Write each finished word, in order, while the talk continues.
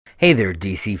Hey there,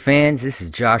 DC fans. This is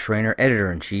Josh Rayner,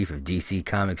 editor-in-chief of DC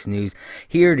Comics News,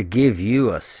 here to give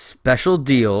you a special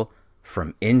deal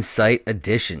from Insight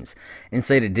Editions.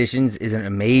 Insight Editions is an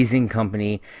amazing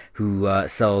company who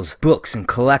sells books and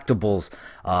collectibles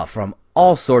from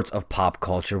all sorts of pop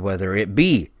culture, whether it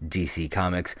be DC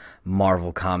Comics,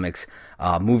 Marvel Comics,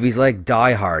 movies like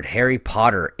Die Hard, Harry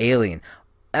Potter, Alien,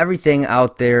 everything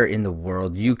out there in the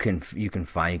world you can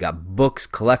find. You got books,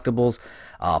 collectibles,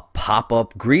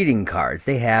 pop-up greeting cards.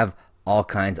 They have all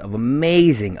kinds of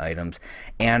amazing items,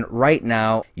 and right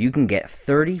now you can get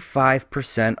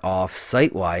 35% off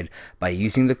site-wide by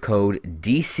using the code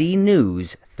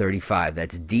DCNews35.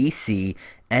 That's DCNEWS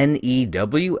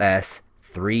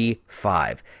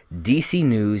 35. DC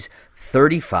News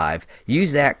 35.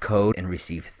 Use that code and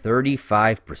receive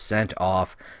 35%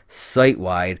 off site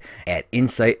wide at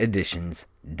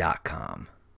insighteditions.com.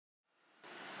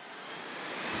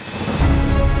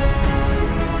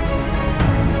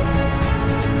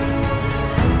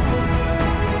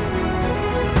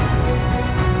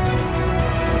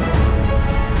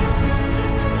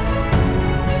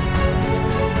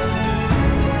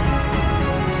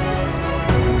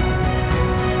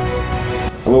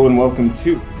 Hello and welcome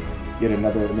to yet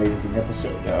another amazing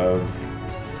episode of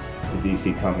the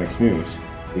DC Comics News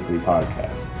weekly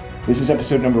podcast. This is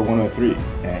episode number 103,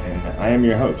 and I am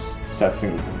your host, Seth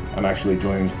Singleton. I'm actually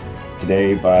joined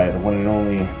today by the one and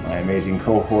only, my amazing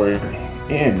cohort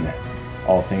in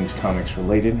all things comics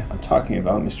related. I'm talking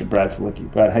about Mr. Brad Felicki.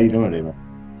 Brad, how you doing today, man?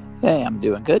 Hey, I'm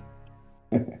doing good.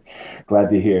 Glad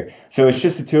to hear. So it's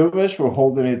just the two of us. We're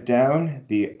holding it down.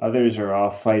 The others are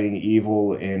off fighting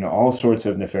evil in all sorts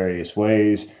of nefarious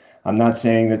ways. I'm not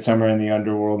saying that some are in the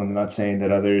underworld. I'm not saying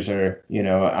that others are,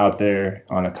 out there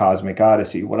on a cosmic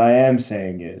odyssey. What I am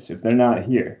saying is, if they're not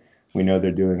here, we know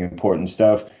they're doing important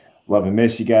stuff. Love and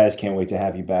miss you guys. Can't wait to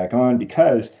have you back on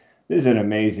because this is an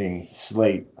amazing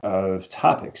slate of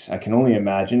topics. I can only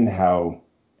imagine how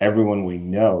everyone we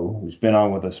know who's been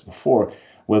on with us before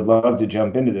would love to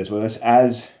jump into this with us.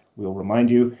 As we'll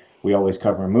remind you, we always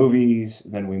cover movies,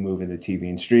 then we move into TV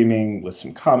and streaming with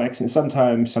some comics, and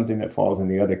sometimes something that falls in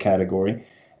the other category.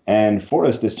 And for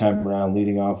us this time around,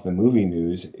 leading off the movie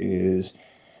news is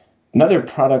another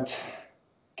product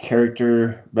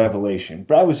character revelation.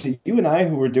 Brad, was it you and I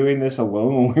who were doing this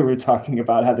alone when we were talking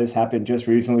about how this happened just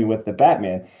recently with the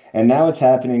Batman, and now it's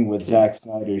happening with Zack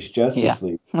Snyder's Justice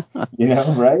League?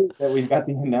 Right? That we've got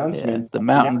the announcement. Yeah, the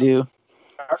Mountain Dew.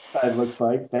 Darkseid looks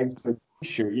like, thanks to the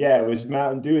t-shirt. Yeah, it was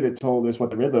Mountain Dew that told us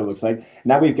what the Riddler looks like.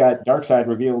 Now we've got Darkseid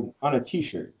revealed on a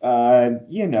t-shirt. What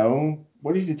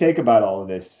did you take about all of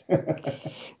this?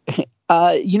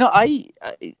 I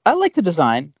like the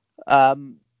design.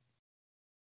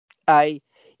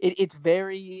 It's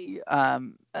very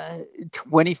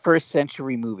 21st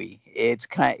century movie. It's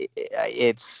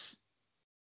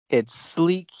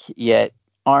sleek yet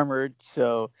armored.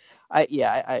 So I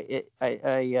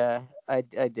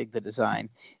dig the design,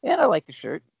 and I like the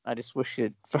shirt. I just wish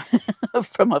it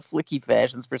from a flicky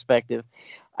fashions perspective.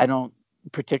 I don't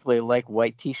particularly like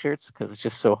white t-shirts because it's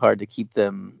just so hard to keep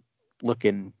them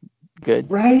looking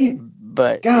good. Right?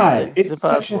 But God, it's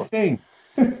such a thing.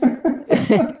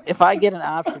 If I get an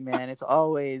option, man, it's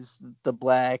always the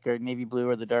black or navy blue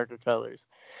or the darker colors.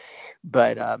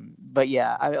 But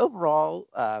yeah, overall,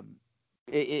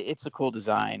 it's a cool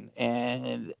design,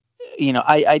 and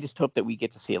I just hope that we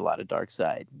get to see a lot of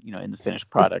Darkseid, in the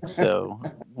finished product. So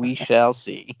we shall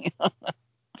see.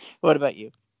 What about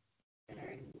you?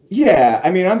 Yeah,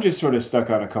 I mean, I'm just sort of stuck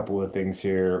on a couple of things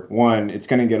here. One, it's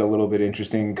going to get a little bit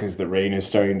interesting because the rain is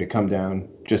starting to come down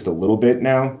just a little bit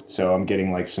now. So I'm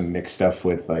getting like some mixed stuff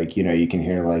with like, you can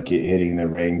hear like it hitting the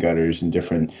rain gutters and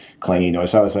different clanging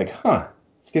noise. So I was like,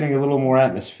 it's getting a little more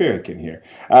atmospheric in here.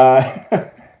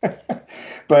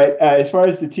 But as far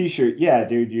as the t-shirt, yeah,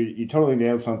 dude, you totally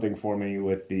nailed something for me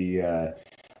with the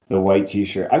white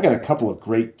t-shirt. I've got a couple of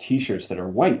great t-shirts that are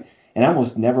white, and I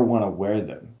almost never want to wear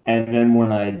them. And then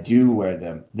when I do wear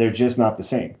them, they're just not the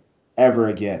same ever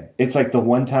again. It's like the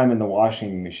one time in the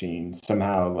washing machine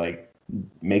somehow like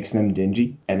makes them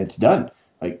dingy, and it's done.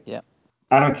 Like, Yeah.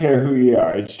 I don't care who you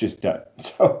are, it's just done.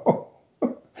 So,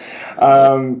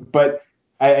 but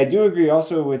I do agree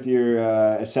also with your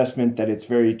assessment that it's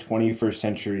very 21st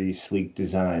century sleek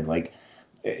design. Like,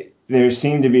 there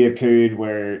seemed to be a period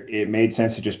where it made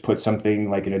sense to just put something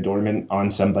like an adornment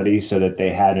on somebody so that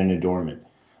they had an adornment.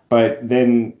 But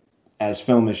then, as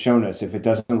film has shown us, if it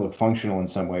doesn't look functional in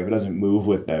some way, if it doesn't move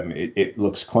with them, it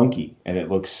looks clunky and it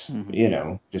looks,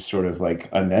 just sort of like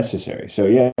unnecessary. So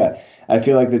yeah, I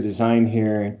feel like the design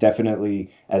here definitely,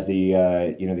 as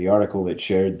the article that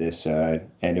shared this,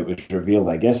 and it was revealed,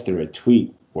 I guess, through a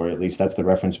tweet or at least that's the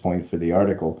reference point for the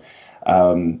article.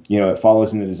 It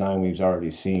follows in the design we've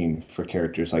already seen for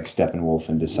characters like Steppenwolf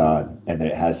and Desaad, and then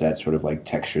it has that sort of like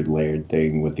textured, layered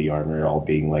thing with the armor all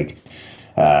being like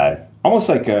almost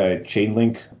like a chain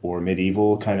link or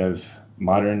medieval kind of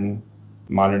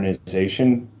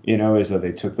modernization, as though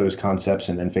they took those concepts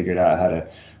and then figured out how to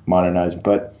modernize.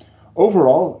 But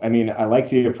overall, I mean, I like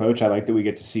the approach. I like that we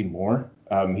get to see more.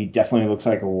 He definitely looks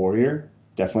like a warrior.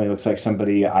 Definitely looks like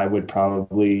somebody I would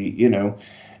probably,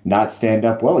 not stand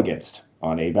up well against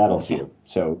on a battlefield.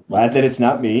 So glad that it's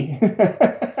not me.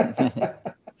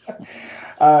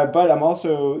 But I'm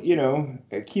also,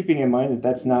 keeping in mind that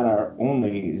that's not our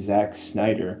only Zack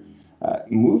Snyder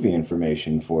movie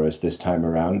information for us this time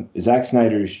around. Zack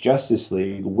Snyder's Justice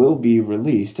League will be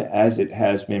released, as it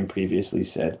has been previously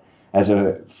said, as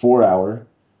a 4-hour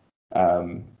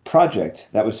project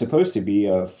that was supposed to be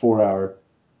a 4-hour,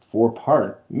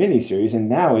 4-part miniseries, and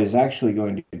now is actually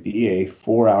going to be a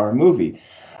 4-hour movie.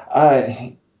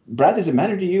 Brad, does it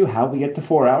matter to you how we get the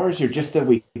 4 hours, or just that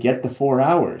we get the 4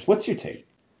 hours? What's your take?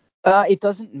 It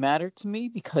doesn't matter to me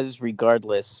because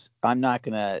regardless, I'm not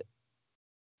gonna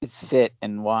sit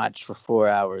and watch for 4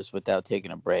 hours without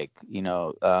taking a break.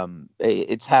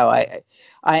 It's how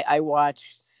I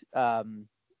watched The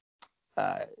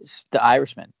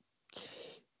Irishman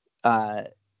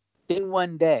in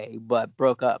one day, but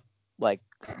broke up like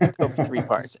over 3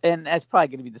 parts, and that's probably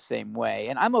going to be the same way.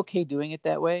 And I'm okay doing it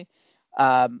that way.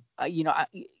 I'm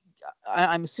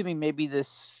assuming maybe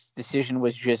this decision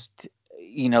was just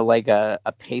like a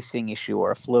pacing issue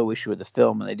or a flow issue of the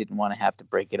film, and they didn't want to have to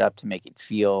break it up to make it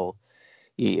feel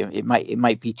it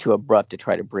might be too abrupt to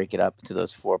try to break it up into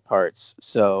those 4 parts.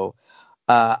 So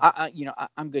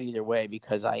I'm good either way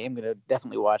because I am going to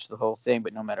definitely watch the whole thing,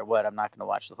 but no matter what, I'm not going to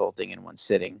watch the whole thing in one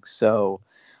sitting. So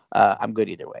I'm good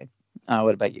either way.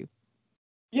 What about you?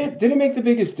 Yeah, it didn't make the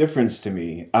biggest difference to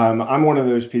me. I'm one of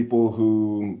those people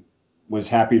who was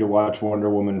happy to watch Wonder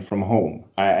Woman from home.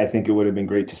 I think it would have been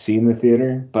great to see in the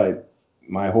theater, but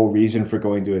my whole reason for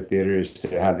going to a theater is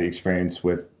to have the experience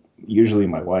with usually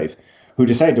my wife, who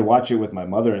decided to watch it with my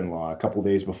mother-in-law a couple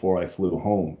days before I flew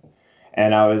home.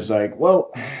 And I was like,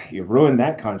 well, you ruined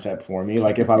that concept for me.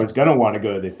 Like, if I was going to want to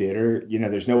go to the theater,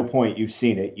 there's no point. You've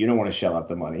seen it. You don't want to shell out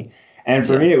the money. And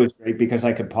for Yeah. me, it was great because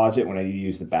I could pause it when I need to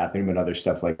use the bathroom and other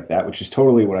stuff like that, which is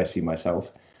totally what I see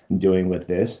myself doing with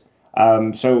this.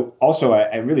 So also,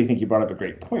 I really think you brought up a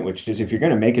great point, which is if you're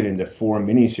going to make it into 4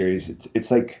 miniseries,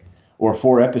 it's like, or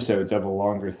 4 episodes of a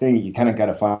longer thing, you kind of got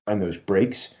to find those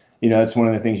breaks. That's one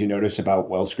of the things you notice about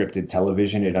well-scripted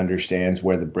television. It understands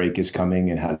where the break is coming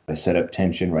and how to set up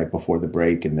tension right before the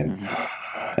break, and then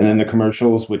the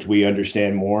commercials, which we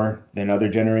understand more than other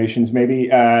generations maybe,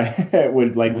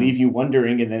 would like leave you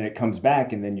wondering, and then it comes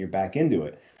back, and then you're back into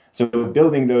it. So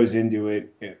building those into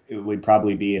it would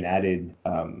probably be an added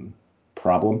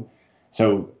problem.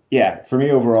 So yeah, for me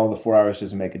overall, the 4 hours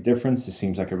doesn't make a difference. It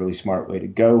seems like a really smart way to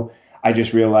go. I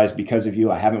just realized because of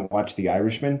you, I haven't watched The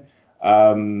Irishman.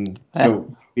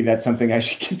 So maybe that's something I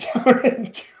should get down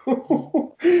into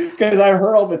because I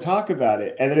heard all the talk about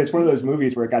it, and then it's one of those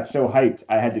movies where it got so hyped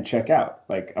I had to check out.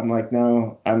 Like I'm like,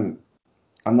 no, I'm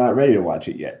not ready to watch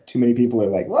it yet. Too many people are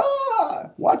like,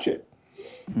 watch it.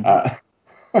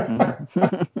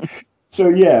 So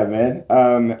yeah, man.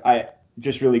 I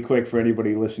just really quick for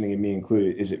anybody listening and me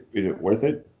included, is it worth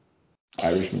it?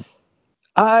 Irishman.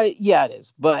 Yeah, it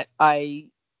is, but I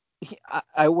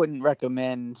wouldn't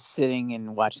recommend sitting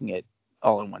and watching it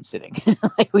all in one sitting,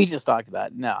 like we just talked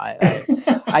about. No,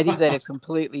 I think that it's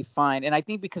completely fine, and I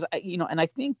think because and I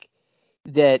think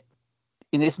that,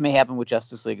 and this may happen with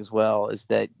Justice League as well, is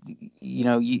that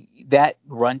that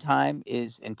runtime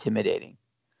is intimidating.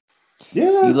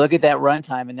 Yeah. You look at that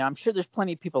runtime, and I'm sure there's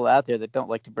plenty of people out there that don't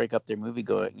like to break up their movie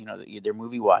going, their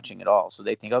movie watching at all. So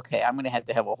they think, okay, I'm going to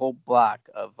have a whole block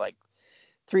of like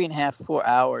 3.5, 4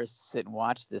 hours to sit and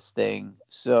watch this thing.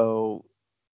 So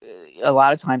a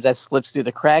lot of times that slips through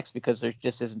the cracks because there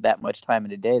just isn't that much time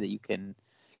in a day that you can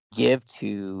give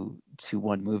to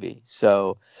one movie.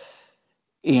 So,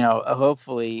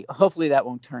 hopefully that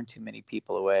won't turn too many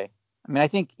people away. I mean, I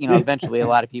think, eventually a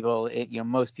lot of people,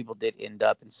 most people did end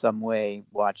up in some way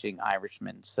watching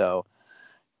Irishman. So,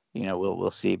 we'll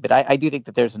see. But I do think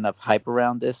that there's enough hype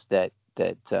around this that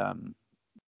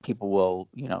people will,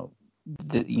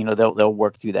 they'll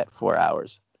work through that 4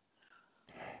 hours.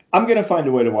 I'm gonna find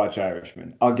a way to watch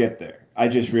Irishman. I'll get there. I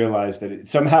just realized that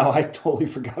somehow I totally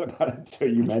forgot about it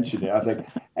until you mentioned it. I was like,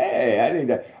 hey, I need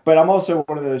that. But I'm also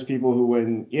one of those people who,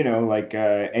 when like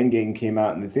Endgame came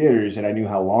out in the theaters, and I knew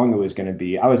how long it was going to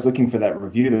be, I was looking for that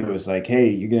review that was like, hey,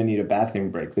 you're gonna need a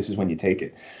bathroom break. This is when you take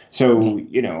it. So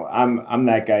I'm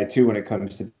that guy too when it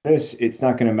comes to this. It's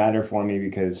not going to matter for me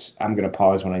because I'm going to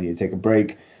pause when I need to take a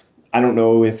break. I don't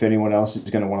know if anyone else is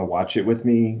going to want to watch it with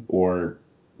me or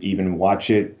even watch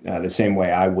it the same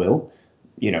way I will.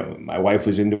 My wife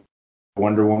was into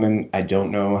Wonder Woman. I don't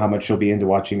know how much she'll be into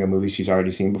watching a movie she's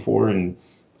already seen before, and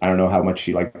I don't know how much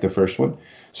she liked the first one.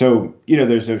 So,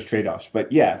 there's those trade-offs.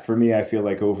 But yeah, for me, I feel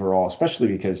like overall, especially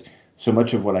because so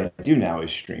much of what I do now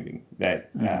is streaming, that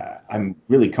I'm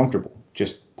really comfortable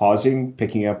just pausing,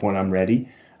 picking up when I'm ready.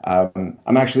 I'm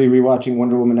actually rewatching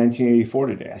Wonder Woman 1984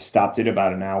 today. I stopped it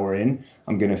about an hour in.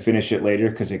 I'm going to finish it later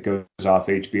because it goes off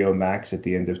HBO Max at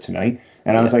the end of tonight.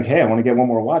 And I was like, hey, I want to get one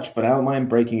more watch, but I don't mind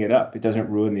breaking it up. It doesn't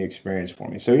ruin the experience for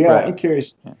me. So, yeah, I'm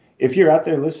curious. If you're out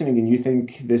there listening and you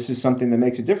think this is something that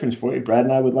makes a difference for you, Brad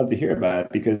and I would love to hear about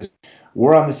it because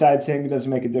we're on the side saying it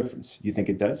doesn't make a difference. You think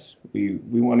it does? We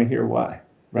want to hear why,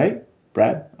 right?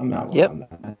 Brad, I'm not one on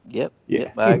that. Yep,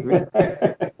 I agree.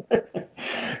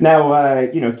 Now,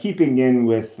 keeping in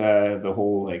with the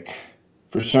whole, like,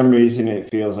 for some reason it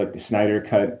feels like the Snyder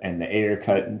cut and the Ayer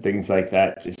cut and things like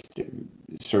that just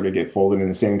sort of get folded in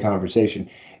the same conversation.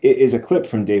 It is a clip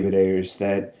from David Ayers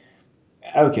that,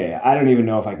 okay, I don't even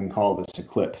know if I can call this a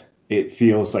clip. It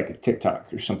feels like a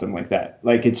TikTok or something like that.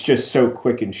 Like, it's just so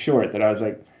quick and short that I was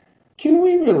like, can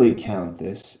we really count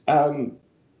this?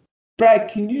 Brad,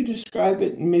 can you describe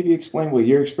it and maybe explain what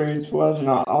your experience was, and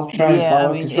I'll try and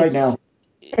follow because right now.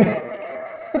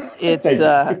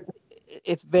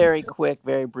 It's very quick,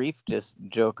 very brief. Just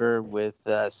Joker with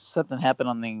something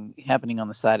happening on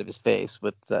the side of his face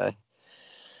with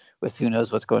who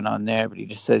knows what's going on there, but he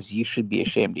just says you should be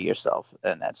ashamed of yourself,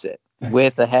 and that's it.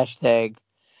 With a hashtag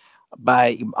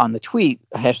on the tweet,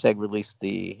 a hashtag released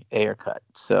the Ayer cut.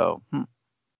 So,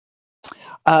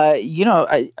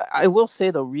 I will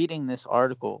say though, reading this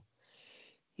article,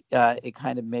 it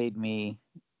kind of made me.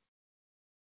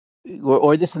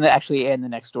 Or this and actually and the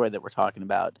next story that we're talking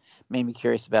about made me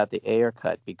curious about the Ayer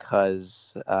cut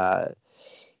because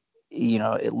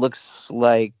it looks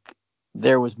like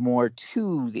there was more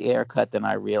to the Ayer cut than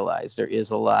I realized. There is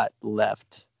a lot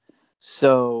left.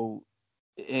 So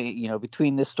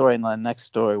between this story and the next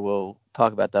story, we'll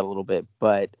talk about that a little bit.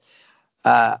 But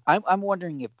I'm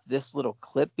wondering if this little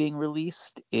clip being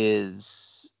released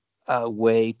is a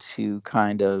way to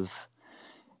kind of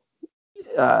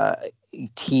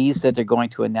tease that they're going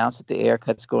to announce that the Ayer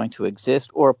cut's going to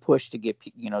exist, or a push to get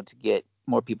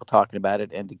more people talking about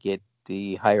it and to get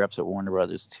the higher ups at Warner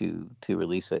Brothers to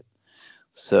release it.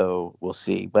 So we'll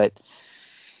see. But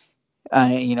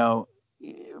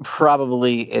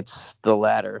probably it's the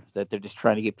latter, that they're just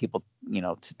trying to get people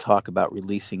to talk about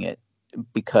releasing it,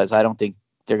 because I don't think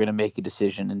they're going to make a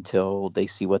decision until they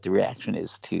see what the reaction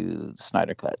is to the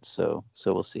Snyder cut. So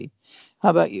we'll see. How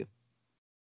about you?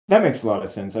 That makes a lot of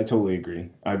sense. I totally agree.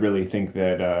 I really think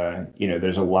that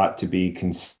there's a lot to be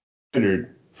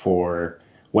considered for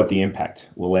what the impact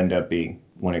will end up being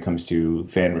when it comes to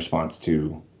fan response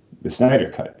to the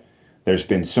Snyder cut. There's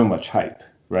been so much hype,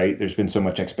 right? There's been so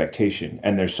much expectation,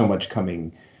 and there's so much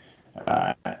coming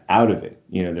out of it.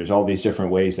 There's all these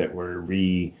different ways that we're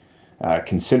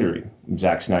considering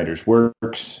Zack Snyder's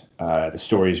works, the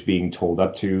stories being told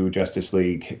up to Justice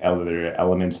League, other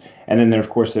elements. And then of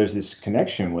course, there's this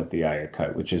connection with the Ayer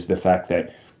cut, which is the fact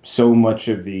that so much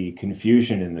of the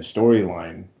confusion in the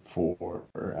storyline for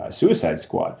Suicide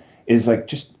Squad is like,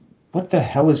 just what the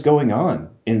hell is going on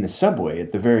in the subway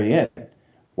at the very end?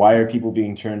 Why are people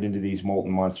being turned into these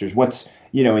molten monsters?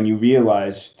 And you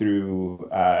realize through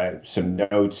some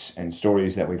notes and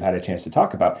stories that we've had a chance to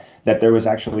talk about that there was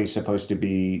actually supposed to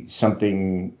be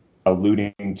something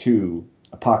alluding to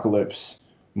Apocalypse,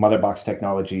 Mother Box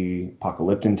technology,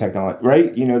 Apocalyptin technology,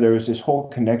 right? There was this whole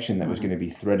connection that was going to be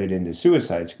threaded into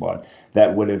Suicide Squad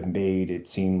that would have made it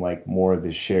seem like more of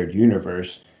this shared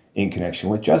universe in connection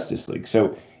with Justice League.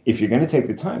 So if you're going to take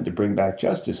the time to bring back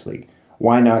Justice League,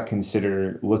 why not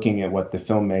consider looking at what the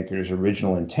filmmaker's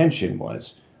original intention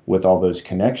was with all those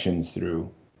connections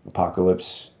through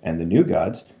Apocalypse and the New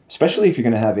Gods, especially if you're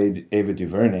going to have Ava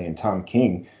DuVernay and Tom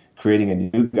King creating a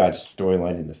New Gods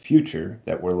storyline in the future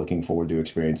that we're looking forward to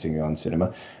experiencing on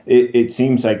cinema. It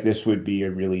seems like this would be a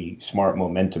really smart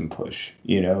momentum push.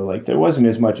 Like there wasn't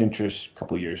as much interest a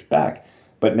couple years back,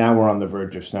 but now we're on the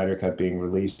verge of Snyder Cut being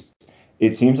released.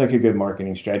 It seems like a good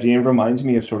marketing strategy, and it reminds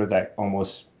me of sort of that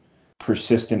almost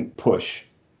persistent push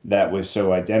that was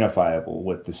so identifiable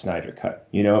with the Snyder Cut.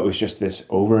 You know, it was just this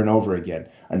over and over again,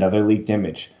 another leaked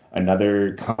image,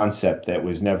 another concept that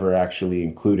was never actually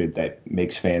included that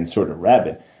makes fans sort of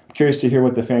rabid. I'm curious to hear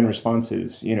what the fan response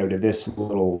is, you know, to this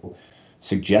little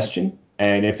suggestion,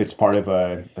 and if it's part of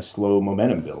a slow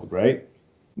momentum build, right?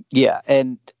 Yeah,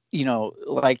 and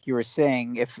like you were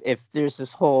saying, if there's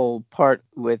this whole part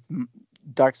with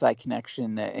Dark Side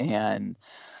Connection and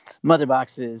mother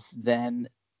boxes, then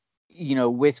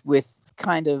with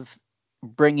kind of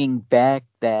bringing back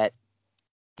that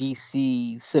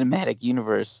DC cinematic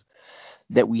universe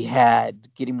that we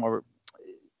had, getting more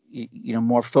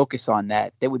more focus on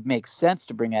that, that would make sense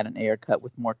to bring out an Ayer cut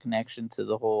with more connection to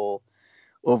the whole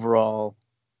overall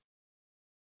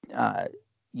that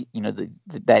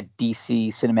DC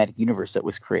cinematic universe that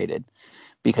was created.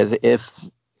 Because if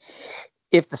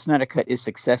the Snyder Cut is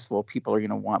successful, people are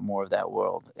going to want more of that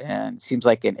world, and it seems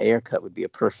like an Ayer cut would be a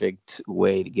perfect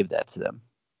way to give that to them.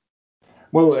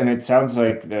 Well, and it sounds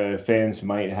like the fans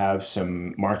might have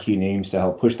some marquee names to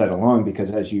help push that along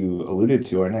because, as you alluded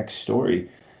to, our next story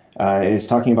is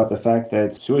talking about the fact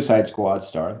that Suicide Squad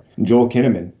star Joel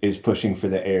Kinnaman is pushing for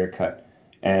the Ayer cut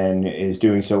and is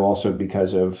doing so also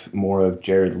because of more of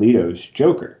Jared Leto's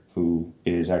Joker, who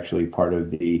is actually part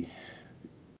of the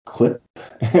clip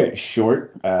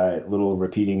short little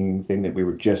repeating thing that we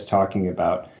were just talking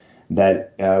about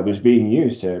that was being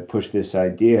used to push this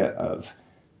idea of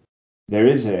there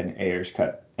is an Ayers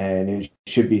cut and it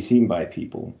should be seen by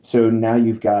people. So now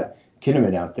you've got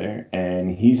Kinnaman out there and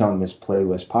he's on this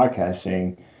playlist podcast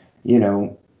saying,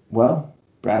 well,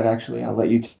 Brad, actually, I'll let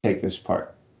you take this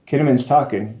part. Kinnaman's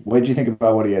talking. What did you think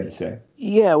about what he had to say?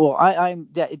 Yeah, well, I'm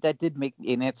that did make,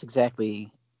 and that's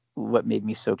exactly what made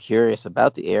me so curious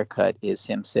about the Ayer cut, is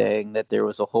him saying that there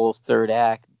was a whole third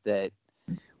act that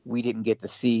we didn't get to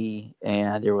see,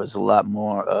 and there was a lot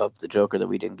more of the Joker that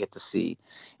we didn't get to see.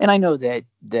 And I know that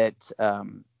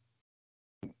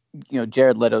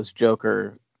Jared Leto's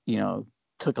Joker,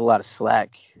 took a lot of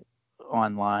slack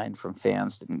online from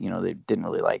fans. They didn't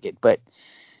really like it, but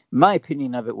my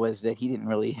opinion of it was that he didn't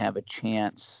really have a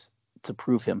chance to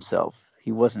prove himself.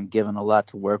 He wasn't given a lot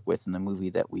to work with in the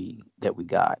movie that we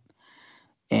got.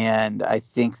 And I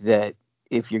think that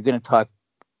if you're going to talk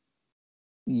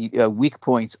weak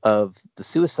points of the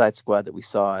Suicide Squad that we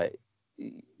saw,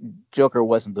 Joker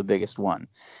wasn't the biggest one.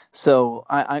 So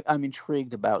I'm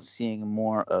intrigued about seeing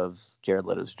more of Jared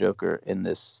Leto's Joker in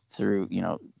this through,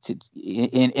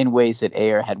 in ways that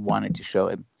Ayer had wanted to show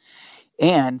him.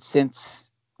 And since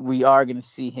we are going to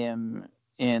see him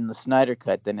in the Snyder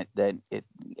Cut, then it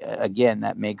again,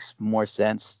 that makes more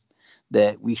sense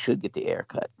that we should get the Ayer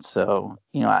cut. So,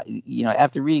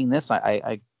 after reading this,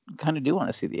 I kind of do want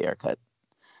to see the Ayer cut.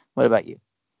 What about you?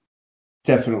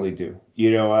 Definitely do.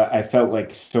 I felt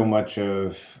like so much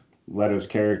of Leto's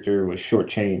character was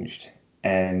shortchanged.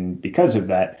 And because of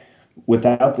that,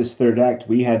 without this third act,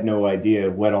 we had no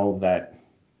idea what all that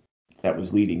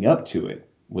was leading up to it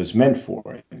was meant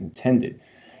for and intended.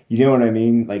 You know what I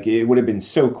mean? Like, it would have been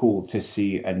so cool to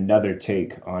see another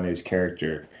take on his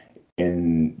character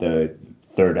in the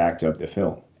third act of the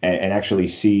film and actually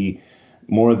see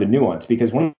more of the nuance.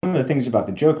 Because one of the things about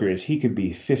the Joker is he could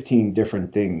be 15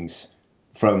 different things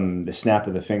from the snap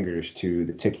of the fingers to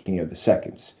the ticking of the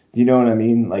seconds. Do you know what I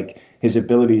mean? Like, his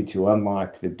ability to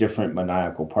unlock the different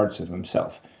maniacal parts of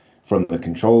himself, from the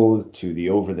control to the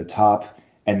over the top,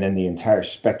 and then the entire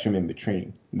spectrum in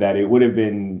between. That it would have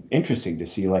been interesting to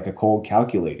see, like, a cold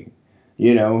calculating,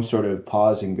 sort of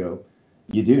pause and go,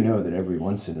 you do know that every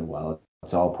once in a while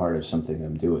it's all part of something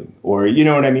I'm doing. Or, you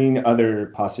know what I mean? Other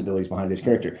possibilities behind his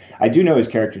character. I do know his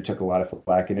character took a lot of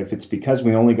flack, and if it's because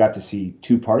we only got to see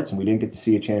two parts and we didn't get to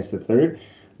see a chance to third,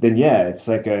 then yeah, it's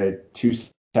like a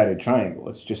two-sided triangle.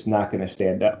 It's just not going to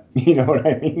stand up. You know what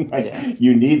I mean? Like, Yeah.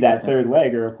 you need that third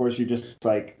leg, or of course you're just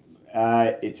like,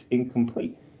 it's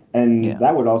incomplete. And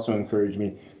that would also encourage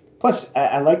me. Plus,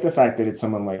 I like the fact that it's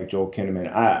someone like Joel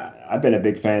Kinnaman. I've been a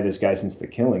big fan of this guy since The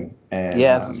Killing. And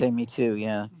Yeah, I was gonna say me too.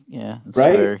 Yeah. That's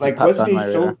where right? he Like, popped wasn't on he my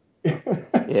radar.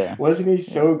 so Yeah. wasn't he Yeah.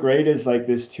 so great as like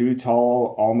this too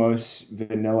tall, almost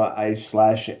Vanilla Ice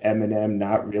slash Eminem,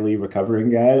 not really recovering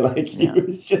guy? Like, he Yeah.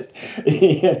 was just,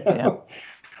 Yeah.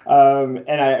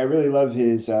 and I really love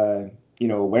his,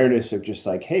 awareness of just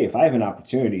like, hey, if I have an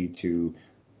opportunity to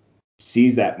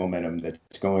seize that momentum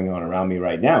that's going on around me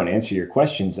right now and answer your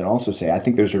questions and also say, I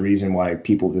think there's a reason why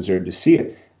people deserve to see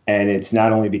it. And it's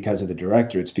not only because of the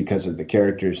director, it's because of the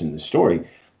characters in the story.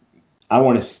 I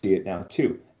want to see it now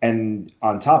too. And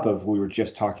on top of, we were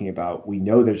just talking about, we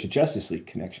know there's a Justice League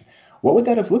connection. what would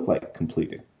that have looked like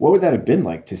completed? What would that have been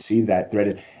like to see that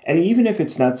threaded? And even if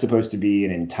it's not supposed to be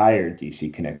an entire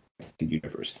DC connected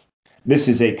universe, this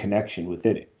is a connection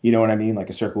within it. You know what I mean? Like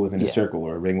a circle within a Yeah. circle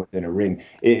or a ring within a ring.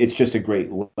 It's just a great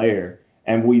layer.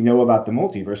 And we know about the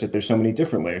multiverse that there's so many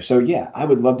different layers. So yeah, I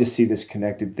would love to see this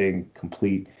connected thing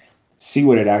complete, see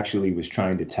what it actually was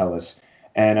trying to tell us.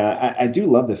 And I do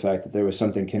love the fact that there was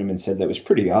something Kinnaman said that was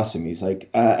pretty awesome. He's like,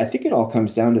 I think it all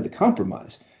comes down to the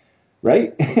compromise,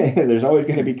 right? There's always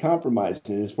going to be compromise.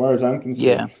 And as far as I'm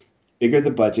Yeah. concerned, bigger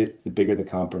the budget, the bigger the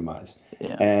compromise.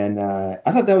 Yeah. And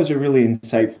I thought that was a really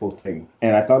insightful thing.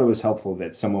 And I thought it was helpful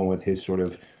that someone with his sort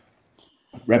of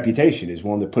reputation is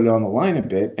willing to put it on the line a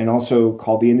bit and also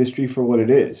call the industry for what it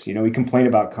is. You know, we complain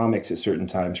about comics at certain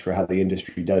times for how the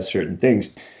industry does certain things.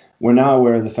 We're now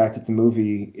aware of the fact that the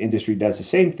movie industry does the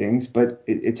same things, but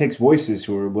it takes voices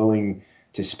who are willing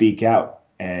to speak out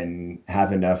and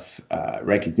have enough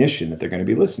recognition that they're going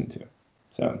to be listened to.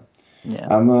 So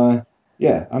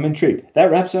Yeah. I'm intrigued.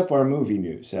 That wraps up our movie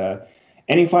news.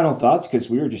 Any final thoughts? Because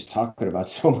we were just talking about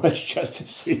so much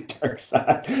Justice League, Dark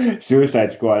Side,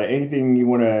 Suicide Squad. Anything you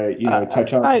want to,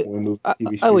 touch on I, when we move I to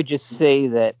TV I stream? would just say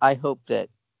that I hope that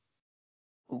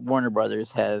Warner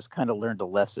Brothers has kind of learned a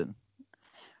lesson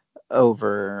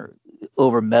over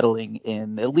meddling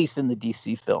in, at least in the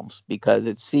DC films, because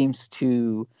it seems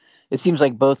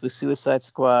like both with Suicide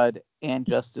Squad and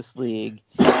Justice League,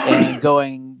 and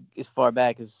going as far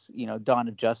back as Dawn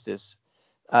of Justice,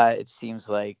 it seems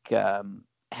like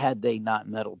had they not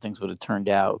meddled, things would have turned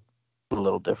out a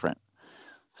little different.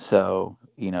 So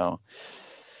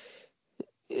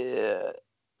uh,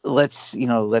 let's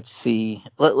see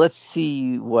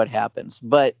what happens.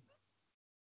 But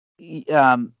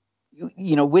um,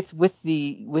 with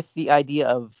the idea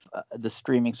of the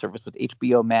streaming service, with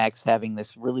HBO Max having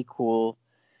this really cool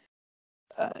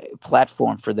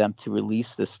platform for them to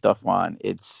release this stuff on,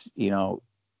 it's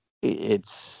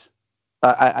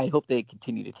I hope they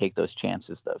continue to take those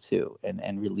chances though too,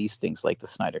 and release things like the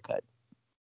Snyder Cut.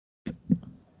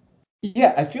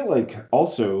 Yeah, I feel like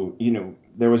also,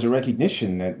 there was a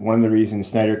recognition that one of the reasons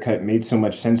Snyder Cut made so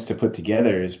much sense to put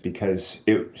together is because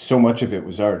so much of it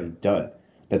was already done.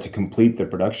 That to complete the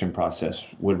production process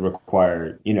would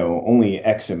require, only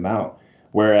X amount.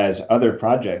 Whereas other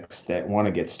projects that want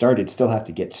to get started still have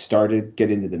to get started,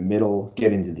 get into the middle,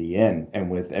 get into the end.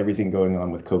 And with everything going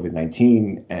on with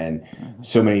COVID-19 and Mhm.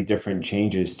 so many different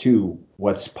changes to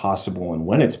what's possible and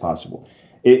when it's possible,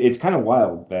 it's kind of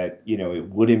wild that it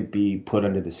wouldn't be put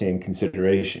under the same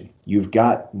consideration. You've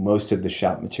got most of the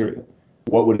shot material.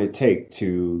 What would it take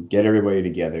to get everybody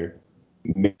together,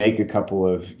 make a couple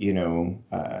of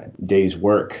days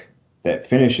work that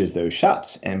finishes those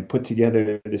shots, and put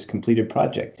together this completed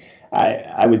project?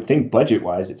 I would think budget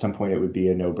wise at some point it would be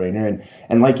a no-brainer,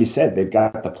 and like you said, they've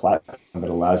got the platform that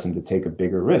allows them to take a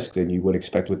bigger risk than you would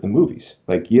expect with the movies.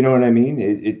 Like, you know what I mean?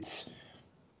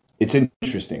 It's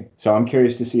interesting. So I'm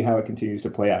curious to see how it continues to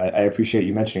play out. I appreciate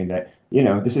you mentioning that,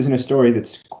 this isn't a story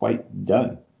that's quite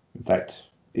done. In fact,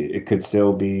 it could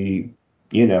still be,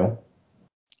 you know,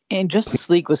 And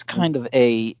Justice League was kind of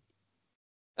an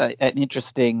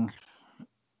interesting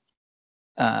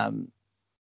um,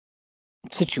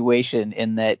 situation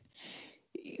in that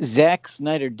Zack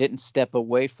Snyder didn't step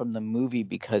away from the movie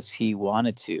because he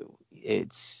wanted to.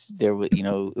 It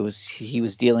was he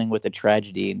was dealing with a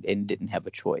tragedy, and didn't have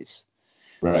a choice.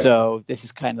 right. So this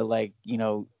is kind of like,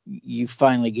 you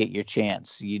finally get your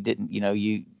chance. You didn't,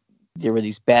 there were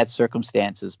these bad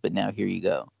circumstances, but now here you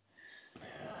go.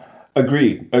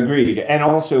 Agreed, agreed. And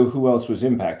also, who else was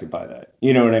impacted by that?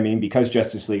 You know what I mean? Because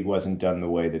Justice League wasn't done the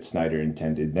way that Snyder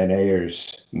intended, then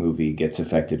Ayer's movie gets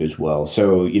affected as well.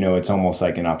 So, it's almost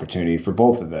like an opportunity for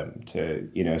both of them to,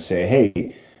 say,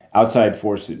 hey, outside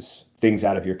forces, things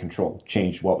out of your control,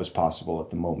 changed what was possible at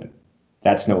the moment.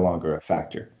 That's no longer a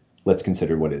factor. Let's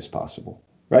consider what is possible,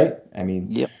 right? I mean,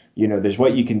 Yep. there's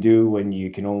what you can do when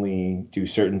you can only do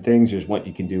certain things. There's what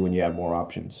you can do when you have more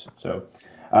options. So,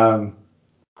 um,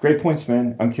 great points,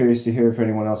 man. I'm curious to hear if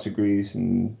anyone else agrees,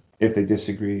 and if they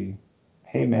disagree,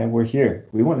 hey, man, we're here.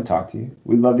 We want to talk to you.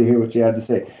 We'd love to hear what you have to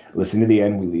say. Listen to the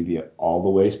end. We leave you all the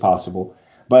ways possible.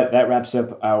 But that wraps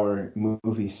up our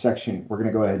movie section. We're going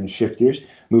to go ahead and shift gears,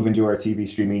 move into our TV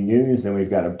streaming news. Then we've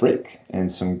got a break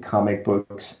and some comic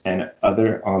books and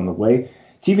other on the way.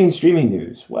 TV and streaming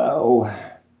news. Well,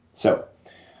 so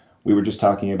we were just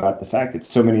talking about the fact that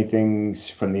so many things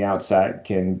from the outside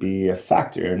can be a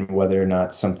factor in whether or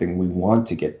not something we want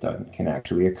to get done can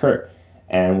actually occur.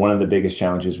 And one of the biggest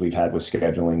challenges we've had with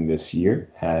scheduling this year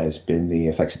has been the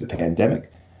effects of the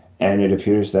pandemic. And it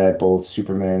appears that both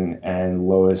Superman and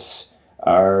Lois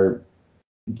are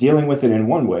dealing with it in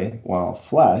one way, while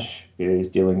Flash is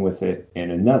dealing with it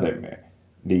in another.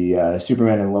 The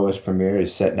Superman and Lois premiere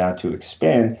is set now to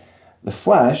expand. The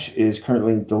Flash is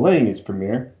currently delaying its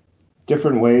premiere.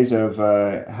 Different ways of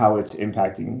how it's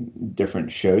impacting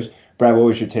different shows. Brad, what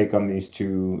was your take on these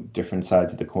two different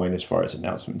sides of the coin as far as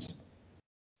announcements?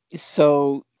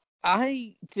 So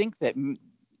I think that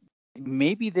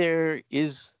maybe there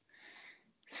is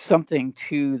something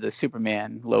to the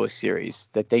Superman Lois series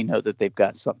that they know that they've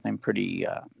got something pretty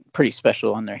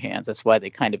special on their hands. That's why they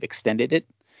kind of extended it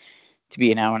to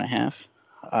be an hour and a half.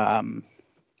 Um,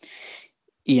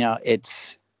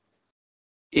 it's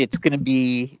going to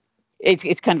be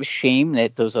it's kind of a shame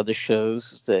that those other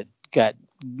shows that got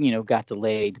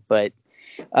delayed, but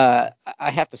I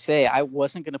have to say I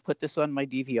wasn't going to put this on my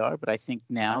DVR, but I think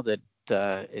now that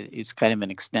it's kind of an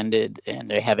extended and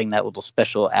they're having that little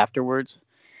special afterwards,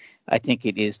 I think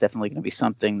it is definitely going to be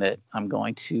something that I'm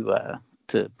going to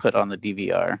put on the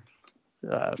DVR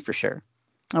for sure.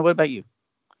 What about you?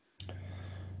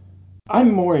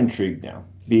 I'm more intrigued now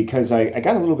because I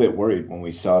got a little bit worried when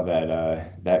we saw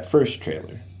that first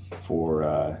trailer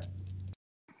for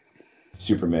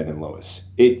Superman and Lois.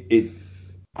 It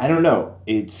I don't know.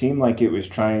 It seemed like it was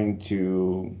trying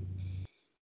to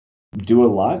do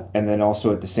a lot and then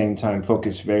also at the same time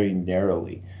focus very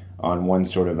narrowly on one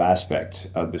sort of aspect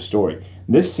of the story.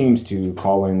 This seems to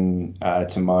call in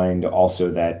to mind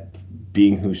also that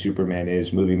being who Superman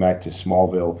is, moving back to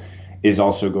Smallville, is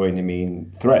also going to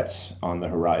mean threats on the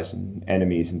horizon,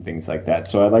 enemies and things like that.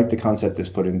 So I like the concept this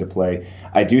put into play.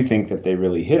 I do think that they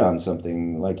really hit on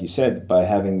something, like you said, by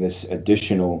having this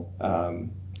additional,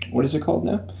 what is it called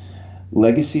now?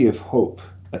 Legacy of Hope,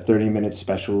 a 30-minute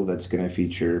special that's going to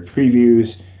feature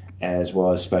previews as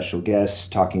well as special guests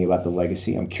talking about the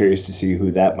legacy. I'm curious to see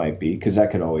who that might be because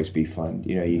that could always be fun.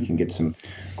 You know, you can get some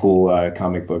cool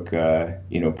comic book,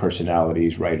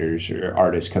 personalities, writers, or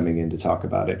artists coming in to talk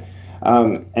about it.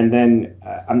 And then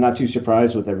I'm not too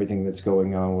surprised with everything that's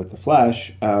going on with the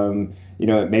Flash.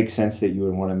 It makes sense that you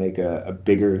would want to make a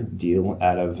bigger deal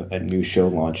out of a new show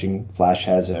launching. Flash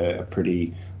has a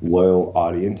pretty loyal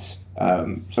audience.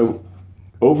 So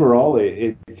overall,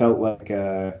 it felt like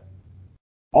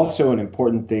also an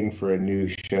important thing for a new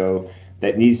show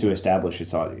that needs to establish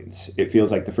its audience. It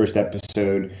feels like the first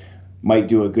episode might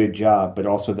do a good job, but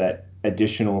also that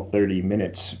additional 30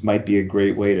 minutes might be a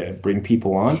great way to bring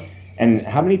people on. And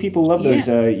how many people love Yeah,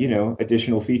 those,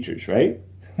 additional features, right?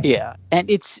 yeah, and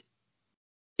it's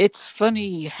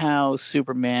funny how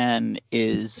Superman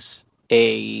is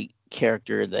a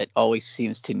character that always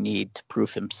seems to need to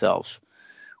prove himself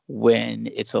when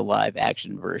it's a live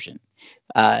action version.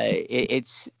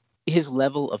 It's his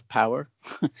level of power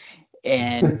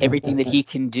and everything that he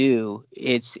can do.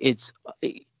 It's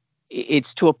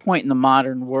to a point in the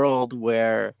modern world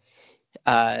where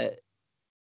uh,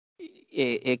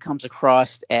 it comes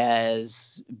across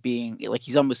as being like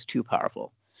he's almost too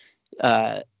powerful.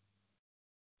 Uh,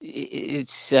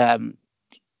 it's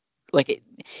like it,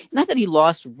 not that he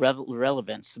lost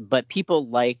relevance, but people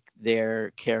like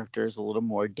their characters a little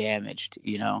more damaged,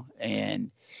 and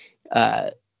uh,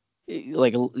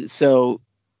 like so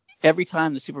every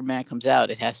time the Superman comes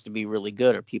out, it has to be really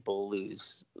good, or people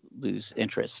lose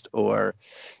interest. Or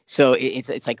so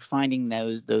it's like finding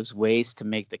those ways to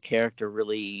make the character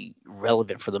really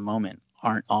relevant for the moment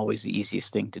aren't always the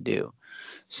easiest thing to do.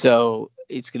 So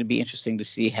it's going to be interesting to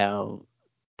see how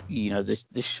this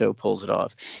show pulls it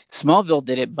off. Smallville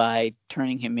did it by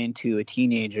turning him into a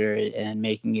teenager and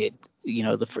making it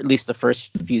at least the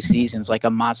first few seasons like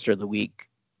a monster of the week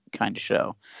kind of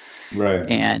show. Right.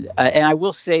 And I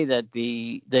will say that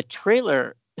the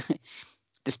trailer,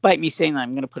 despite me saying that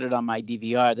I'm going to put it on my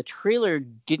DVR, the trailer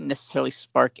didn't necessarily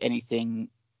spark anything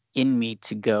in me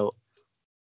to go,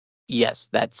 yes,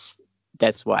 that's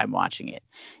why I'm watching it.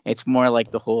 It's more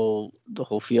like the whole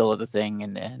feel of the thing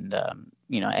and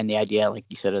the idea, like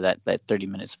you said, of that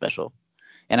 30-minute special.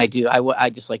 And I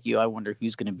just like you, I wonder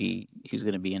who's gonna be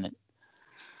in it.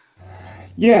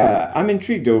 Yeah, I'm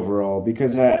intrigued overall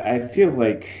because I feel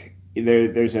like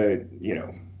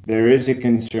there is a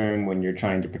concern when you're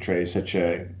trying to portray such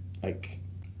a like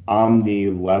omni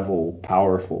level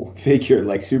powerful figure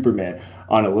like Superman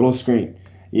on a little screen,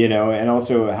 and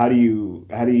also how do you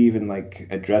even like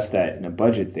address that in a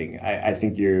budget thing? I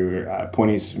think you're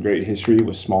pointing to some great history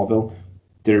with Smallville.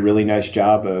 Did a really nice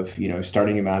job of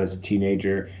starting him out as a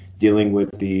teenager, dealing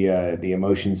with the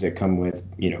emotions that come with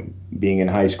being in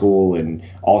high school, and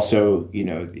also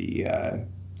the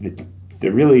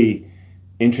really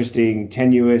interesting,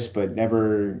 tenuous but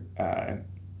never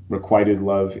requited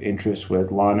love interest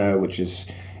with Lana, which is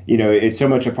it's so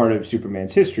much a part of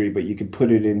Superman's history, but you could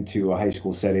put it into a high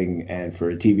school setting and for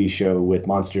a TV show with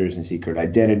monsters and secret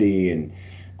identity and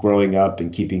growing up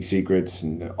and keeping secrets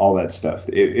and all that stuff.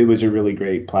 It was a really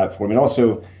great platform. It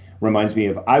also reminds me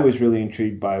of, I was really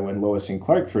intrigued by when Lois and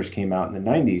Clark first came out in the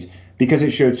 90s because it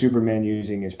showed Superman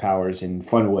using his powers in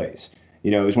fun ways.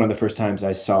 It was one of the first times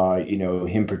I saw,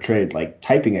 him portrayed like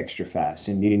typing extra fast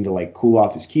and needing to like cool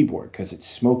off his keyboard because it's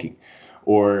smoking,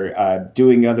 or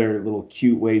doing other little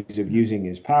cute ways of using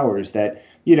his powers that,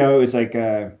 it was like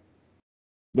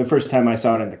the first time I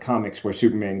saw it in the comics where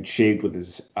Superman shaved with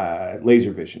his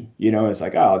laser vision. It's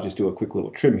like, oh, I'll just do a quick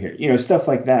little trim here. Stuff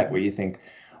like that where you think,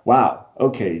 wow,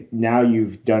 okay, now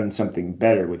you've done something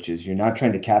better, which is you're not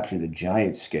trying to capture the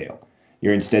giant scale.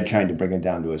 You're instead trying to bring it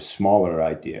down to a smaller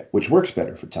idea, which works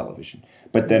better for television.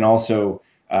 But then also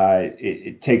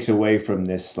it takes away from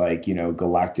this like,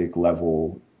 galactic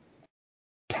level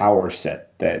power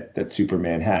set that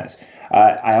Superman has.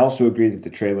 I also agree that the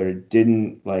trailer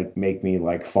didn't like make me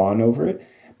like fawn over it,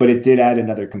 but it did add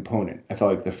another component. I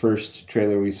felt like the first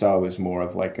trailer we saw was more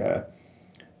of like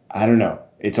I don't know,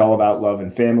 it's all about love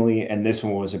and family, and this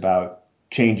one was about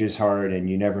change is hard and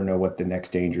you never know what the next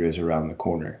danger is around the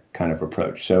corner kind of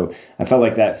approach. So I felt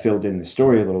like that filled in the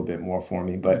story a little bit more for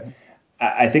me, but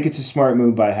I think it's a smart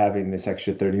move by having this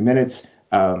extra 30 minutes.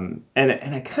 And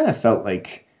I kind of felt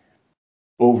like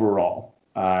overall,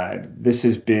 this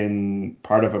has been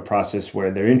part of a process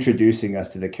where they're introducing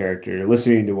us to the character,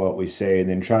 listening to what we say, and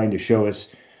then trying to show us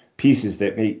pieces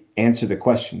that may answer the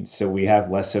questions so we have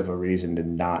less of a reason to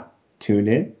not tune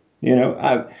in.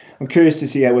 I'm curious to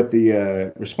see what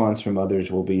the response from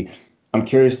others will be. I'm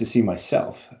curious to see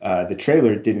myself. The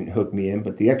trailer didn't hook me in,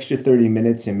 but the extra 30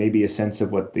 minutes and maybe a sense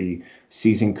of what the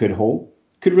season could hold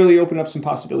could really open up some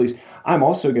possibilities. I'm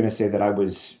also going to say that I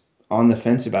was on the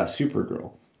fence about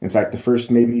Supergirl. In fact, the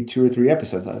first maybe 2 or 3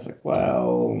 episodes, I was like,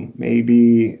 well,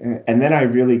 maybe. And then I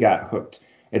really got hooked.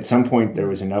 At some point, there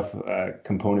was enough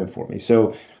component for me.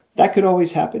 So that could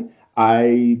always happen.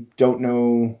 I don't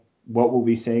know what we'll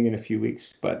be saying in a few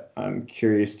weeks, but I'm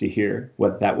curious to hear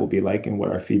what that will be like and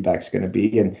what our feedback's going to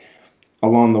be. And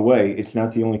along the way, it's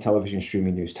not the only television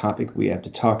streaming news topic we have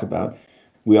to talk about.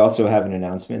 We also have an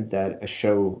announcement that a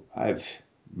show I've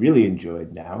really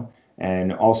enjoyed now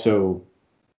and also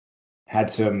had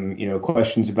some,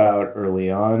 questions about early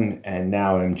on, and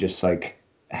now I'm just like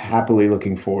happily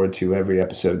looking forward to every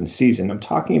episode and season. I'm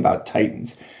talking about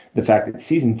Titans, the fact that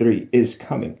season 3 is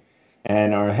coming.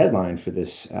 And our headline for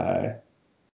this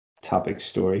topic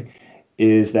story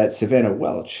is that Savannah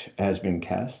Welch has been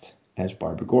cast as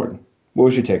Barbara Gordon. What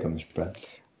was your take on this, Brad?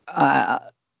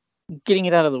 Getting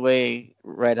it out of the way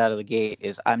right out of the gate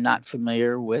is I'm not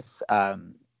familiar with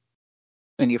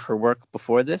any of her work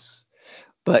before this,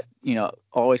 but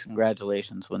always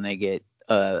congratulations when they get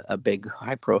a big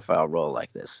high profile role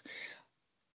like this.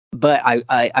 But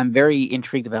I'm very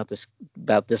intrigued about this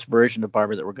version of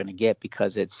Barbara that we're going to get,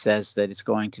 because it says that it's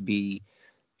going to be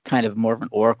kind of more of an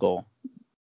Oracle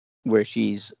where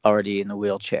she's already in the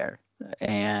wheelchair,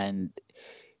 and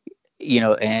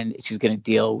and she's going to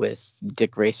deal with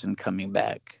Dick Grayson coming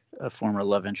back, a former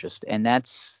love interest, and I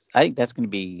think that's going to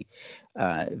be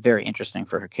very interesting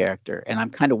for her character. And I'm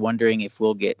kind of wondering if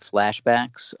we'll get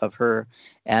flashbacks of her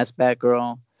as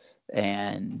Batgirl,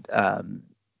 and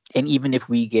even if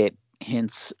we get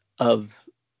hints of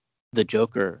the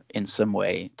Joker in some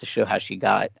way to show how she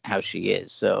got how she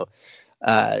is. So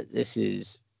this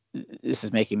is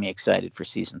making me excited for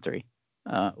season 3.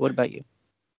 What about you?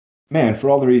 Man, for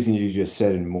all the reasons you just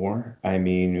said and more, I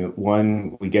mean,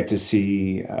 one, we get to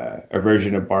see a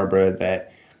version of Barbara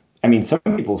that, I mean, some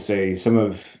people say some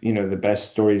of, the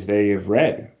best stories they have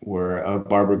read were of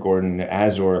Barbara Gordon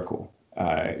as Oracle,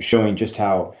 showing just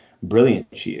how brilliant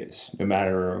she is, no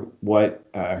matter what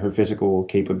her physical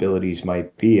capabilities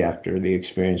might be after the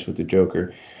experience with the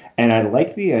Joker. And I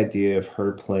like the idea of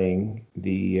her playing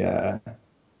the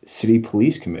city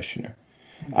police commissioner.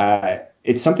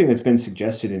 It's something that's been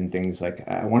suggested in things like,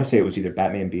 I want to say it was either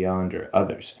Batman Beyond or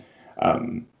others.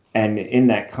 And in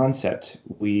that concept,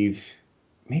 I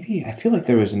feel like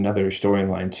there was another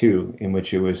storyline too, in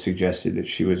which it was suggested that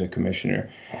she was a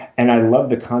commissioner. And I love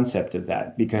the concept of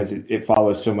that because it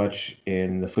follows so much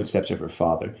in the footsteps of her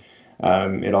father.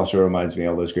 It also reminds me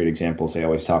of all those great examples they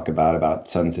always talk about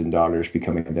sons and daughters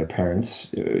becoming their parents.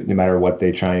 No matter what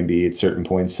they try and be at certain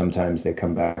points, sometimes they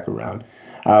come back around.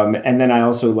 And then I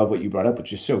also love what you brought up,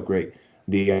 which is so great.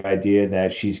 The idea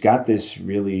that she's got this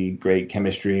really great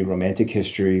chemistry, romantic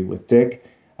history with Dick.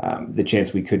 The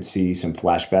chance we could see some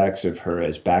flashbacks of her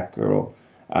as Batgirl.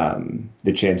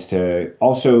 The chance to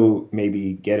also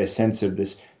maybe get a sense of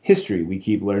this history we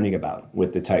keep learning about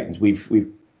with the Titans.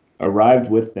 We've arrived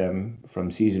with them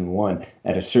from season one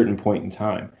at a certain point in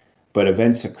time, but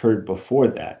events occurred before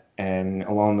that. And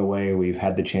along the way, we've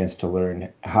had the chance to learn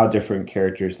how different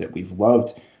characters that we've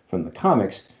loved from the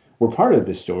comics were part of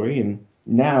the story and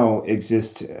now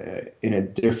exist in a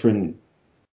different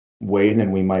way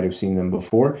than we might have seen them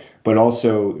before, but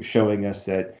also showing us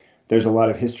that there's a lot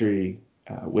of history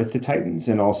with the Titans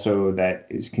and also that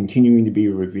is continuing to be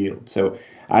revealed. So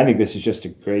I think this is just a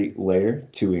great layer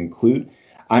to include.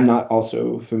 I'm not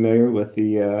also familiar with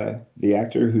the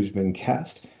actor who's been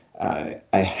cast. I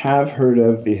have heard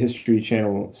of the History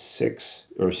Channel 6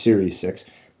 or Series 6.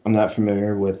 I'm not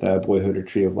familiar with Boyhood or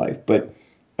Tree of Life, but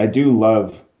I do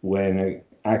love when an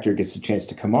actor gets a chance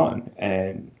to come on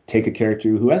and take a character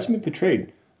who hasn't been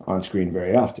portrayed on screen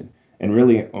very often and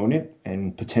really own it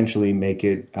and potentially make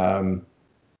it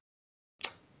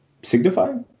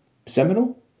signifying,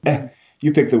 seminal.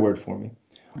 You pick the word for me.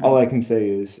 All I can say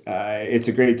is it's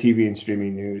a great TV and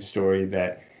streaming news story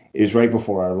that is right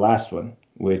before our last one,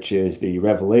 which is the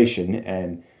revelation.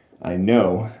 And I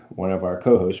know one of our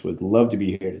co-hosts would love to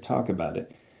be here to talk about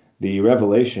it. The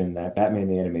revelation that Batman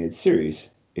the Animated Series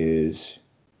is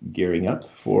gearing up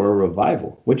for a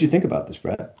revival. What'd you think about this,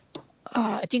 Brad?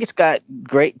 I think it's got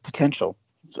great potential.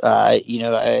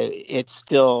 It's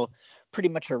still pretty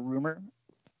much a rumor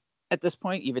at this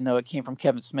point, even though it came from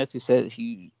Kevin Smith, who says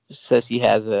he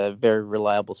has a very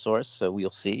reliable source. So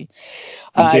we'll see.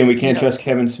 You saying we can't trust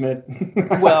Kevin Smith?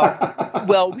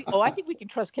 I think we can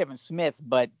trust Kevin Smith,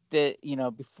 but I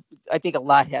think a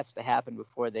lot has to happen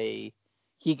before he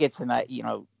gets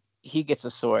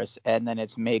a source and then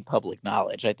it's made public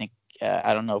knowledge. I think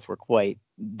I don't know if we're quite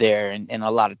there, and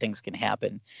a lot of things can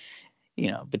happen,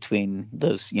 between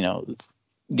those,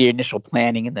 the initial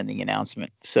planning and then the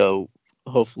announcement. So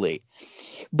hopefully,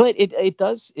 but it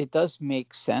does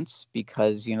make sense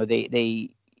because there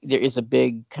is a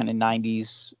big kind of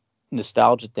 90s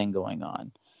nostalgia thing going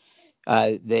on.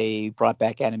 They brought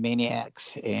back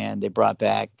Animaniacs and they brought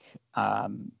back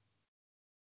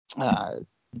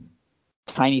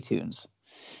Tiny Toons.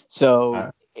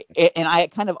 So and I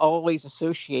kind of always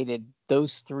associated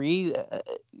those three,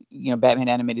 Batman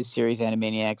Animated Series,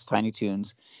 Animaniacs, Tiny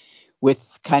Toons,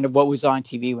 with kind of what was on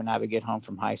TV when I would get home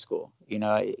from high school.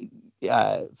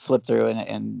 Flip through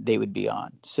and they would be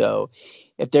on. So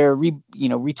if they're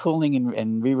retooling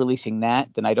and re-releasing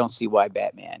that, then I don't see why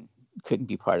Batman couldn't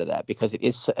be part of that, because it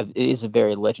is a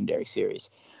very legendary series.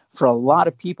 For a lot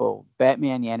of people,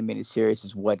 Batman the Animated Series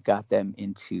is what got them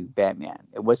into Batman.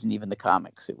 It wasn't even the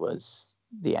comics, it was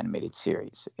the animated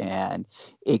series, and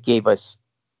it gave us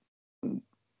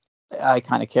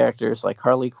iconic characters like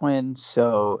Harley Quinn.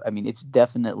 So I mean, it's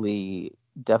definitely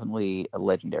a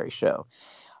legendary show.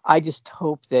 I just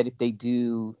hope that if they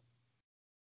do,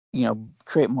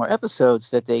 create more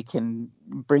episodes, that they can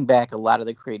bring back a lot of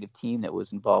the creative team that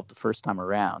was involved the first time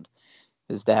around,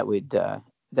 because that would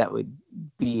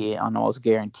be on almost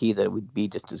guarantee that it would be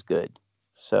just as good.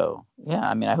 So yeah,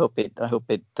 I mean, I hope it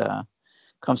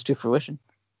comes to fruition.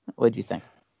 What do you think?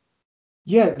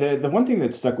 Yeah, the one thing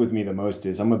that stuck with me the most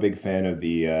is I'm a big fan of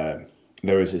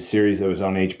there was a series that was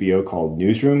on HBO called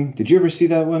Newsroom. Did you ever see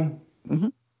that one? Mm-hmm.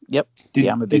 Yep.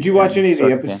 I'm a Did big you watch any of the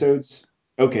fan. episodes?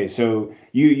 Okay, so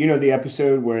you know the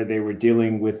episode where they were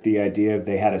dealing with the idea of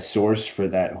they had a source for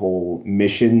that whole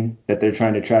mission that they're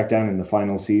trying to track down in the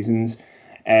final seasons,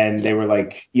 and they were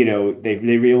like,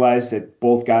 they realized that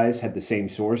both guys had the same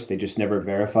source. They just never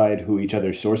verified who each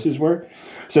other's sources were.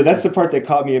 So that's the part that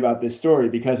caught me about this story,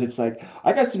 because it's like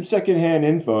I got some secondhand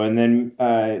info, and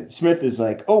then Smith is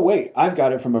like, oh wait, I've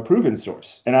got it from a proven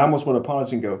source, and I almost want to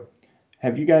pause and go,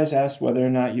 have you guys asked whether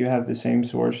or not you have the same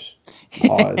source?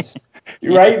 Pause.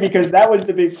 Right? Because that was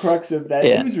the big crux of that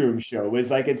Newsroom show,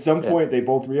 was like at some point they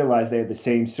both realized they had the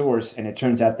same source, and it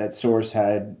turns out that source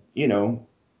had,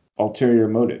 ulterior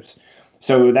motives.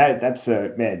 So that's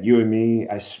man, you and me,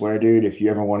 I swear, dude, if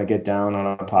you ever want to get down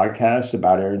on a podcast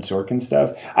about Aaron Sorkin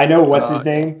stuff, I know what's his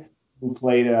name, who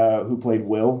played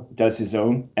Will, does his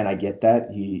own, and I get that.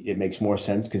 It makes more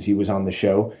sense because he was on the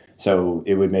show. So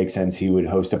it would make sense he would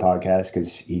host a podcast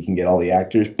because he can get all the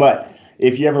actors. But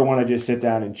if you ever want to just sit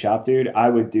down and chop, dude, I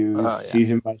would do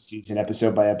season by season,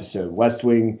 episode by episode. West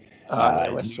Wing.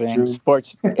 West Wing,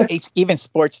 sports. It's even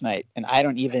Sports Night, and I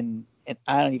don't even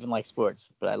like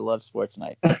sports, but I love Sports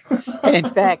Night. And in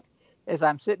fact, as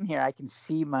I'm sitting here, I can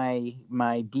see my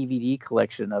DVD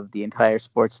collection of the entire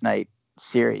Sports Night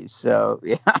series. So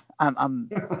yeah, I'm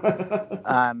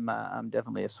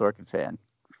definitely a Sorkin fan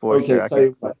For Okay, sure. tell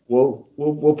you what,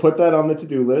 we'll put that on the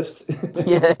to-do list.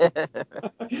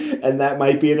 And that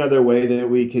might be another way that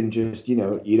we can just,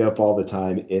 eat up all the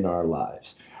time in our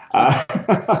lives.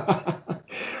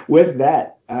 With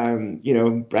that,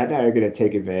 Brad and I are going to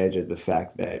take advantage of the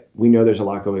fact that we know there's a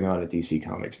lot going on at DC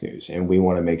Comics News, and we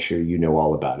want to make sure you know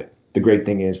all about it. The great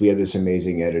thing is we have this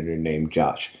amazing editor named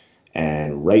Josh.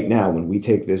 And right now, when we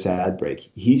take this ad break,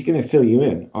 he's going to fill you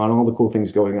in on all the cool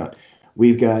things going on.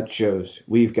 We've got shows,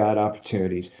 we've got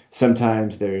opportunities.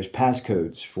 Sometimes there's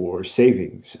passcodes for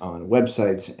savings on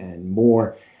websites and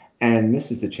more. And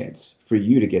this is the chance for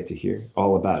you to get to hear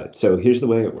all about it. So here's the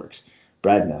way it works.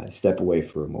 Brad and I step away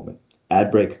for a moment.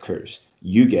 Ad break occurs.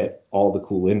 You get all the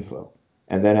cool info.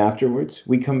 And then afterwards,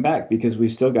 we come back because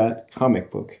we've still got comic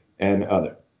book and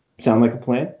other. Sound like a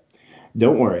plan?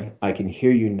 Don't worry, I can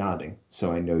hear you nodding,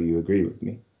 so I know you agree with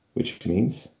me, which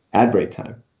means ad break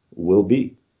time. We'll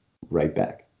be right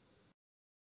back.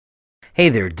 Hey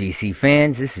there, DC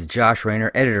fans. This is Josh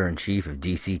Rayner, editor-in-chief of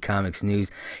DC Comics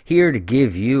News, here to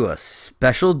give you a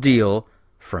special deal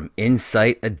from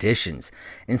Insight Editions.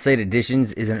 Insight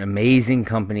Editions is an amazing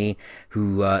company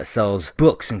who sells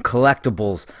books and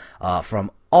collectibles from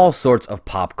all sorts of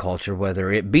pop culture,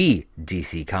 whether it be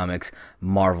DC Comics,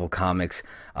 Marvel Comics,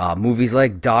 movies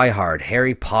like Die Hard,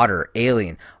 Harry Potter,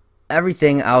 Alien,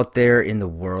 everything out there in the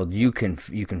world you can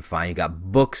find. You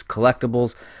got books,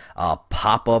 collectibles,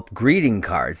 pop-up greeting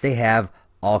cards. They have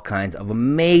all kinds of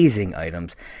amazing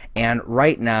items, and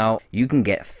right now you can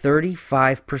get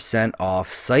 35% off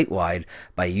site-wide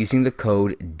by using the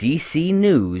code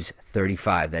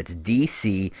DCNews35. That's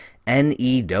DCNEWS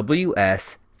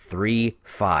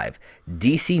 35.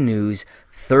 DC News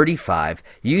 35.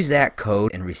 Use that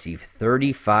code and receive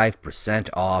 35%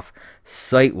 off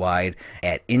site-wide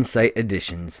at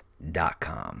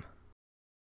insighteditions.com.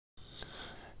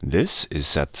 This is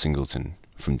Seth Singleton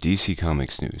from DC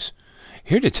Comics News,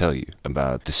 here to tell you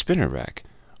about the Spinner Rack.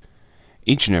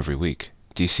 Each and every week,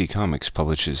 DC Comics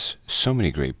publishes so many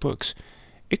great books,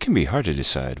 it can be hard to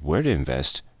decide where to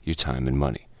invest your time and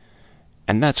money.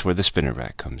 And that's where the Spinner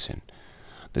Rack comes in.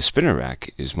 The Spinner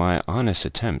Rack is my honest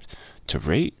attempt to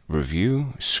rate,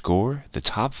 review, score the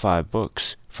top 5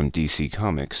 books from DC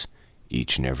Comics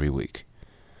each and every week.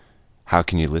 How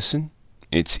can you listen?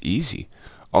 It's easy.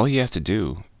 All you have to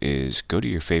do is go to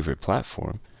your favorite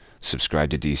platform,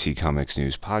 subscribe to DC Comics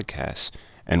News podcasts,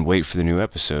 and wait for the new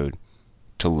episode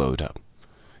to load up.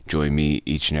 Join me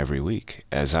each and every week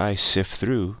as I sift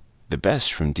through the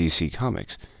best from DC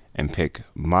Comics and pick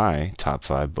my top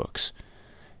 5 books.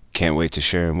 Can't wait to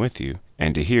share them with you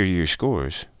and to hear your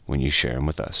scores when you share them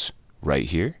with us, right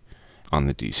here on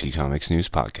the DC Comics News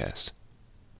podcast.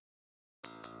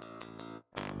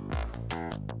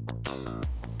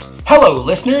 Hello,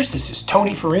 listeners. This is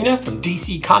Tony Farina from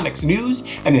DC Comics News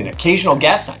and an occasional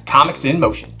guest on Comics in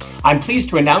Motion. I'm pleased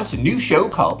to announce a new show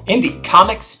called Indie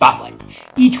Comics Spotlight.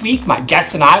 Each week, my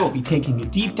guests and I will be taking a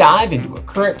deep dive into a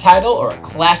current title or a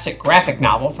classic graphic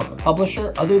novel from a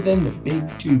publisher other than the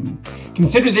big two.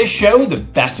 Consider this show the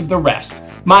best of the rest.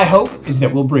 My hope is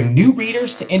that we'll bring new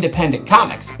readers to independent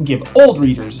comics and give old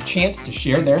readers a chance to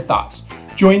share their thoughts.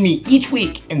 Join me each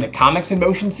week in the Comics in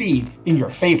Motion feed in your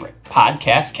favorite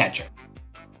podcast catcher.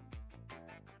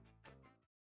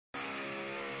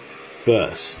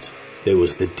 First, there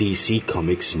was the DC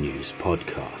Comics News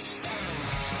podcast.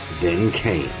 Then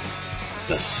came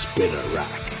the Spinner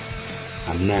Rack.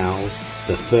 And now,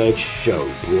 the third show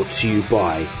brought to you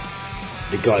by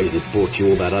the guys that brought you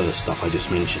all that other stuff I just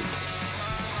mentioned.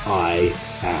 I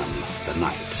Am the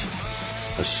Night.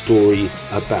 A story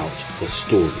about the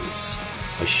stories.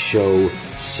 A show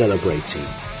celebrating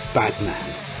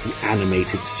Batman, the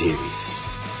animated series.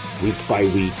 Week by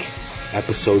week,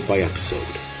 episode by episode.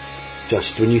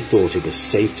 Just when you thought it was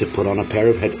safe to put on a pair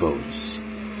of headphones,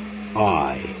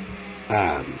 I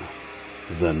am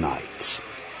the Night.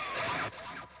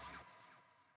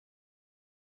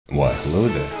 Why, hello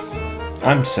there.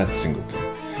 I'm Seth Singleton,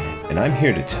 and I'm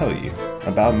here to tell you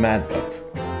about Mad Love,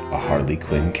 a Harley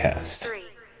Quinn cast. 3,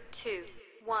 2,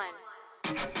 1.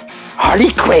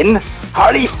 Harley Quinn?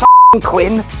 Harley f***ing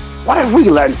Quinn? What have we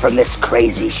learned from this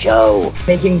crazy show?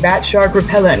 Making bat shark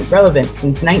repellent relevant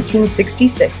since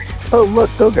 1966. Oh, look,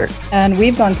 Ogre. And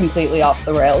we've gone completely off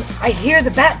the rails. I hear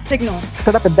the bat signal.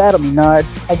 Shut up and battle me, Nards.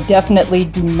 I definitely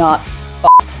do not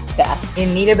that.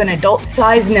 In need of an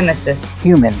adult-sized nemesis.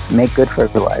 Humans make good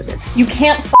fertilizer. You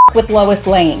can't with Lois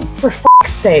Lane. For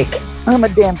sake. I'm a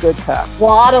damn good cop.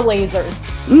 Lot of lasers.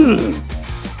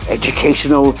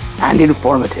 Educational and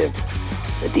informative.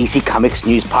 The DC Comics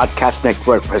News Podcast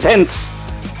Network presents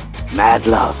Mad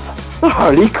Love, the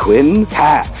Harley Quinn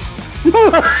cast.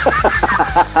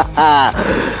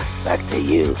 Back to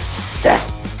you,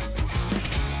 Seth.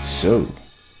 So,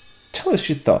 tell us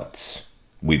your thoughts.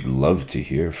 We'd love to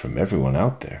hear from everyone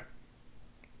out there.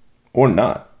 Or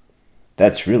not.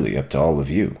 That's really up to all of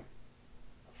you.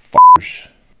 F***ers.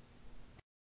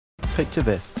 Picture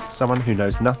this, someone who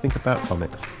knows nothing about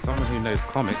comics. Someone who knows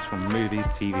comics from movies,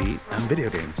 TV, and video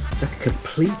games. A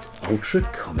complete ultra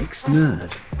comics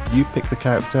nerd. You pick the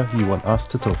character you want us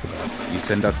to talk about. You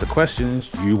send us the questions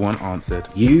you want answered.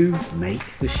 You make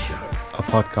the show. A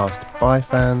podcast by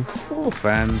fans, For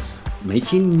fans.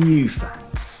 Making new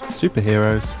fans.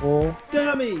 superheroes, Or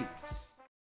dummies.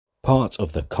 Part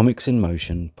of the Comics in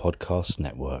Motion podcast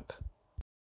network.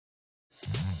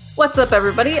 What's up,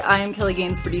 everybody? I am Kelly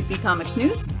Gaines for DC Comics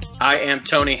News, I am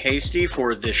Tony Hasty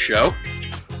for this show.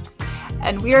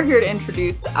 and we are here to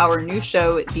introduce our new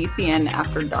show, DCN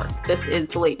After Dark. This is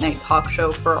the late-night talk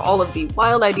show for all of the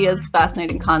wild ideas,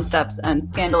 fascinating concepts, and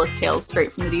scandalous tales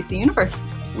straight from the DC universe.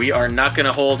 We are not going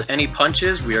to hold any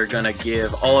punches. We are going to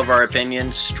give all of our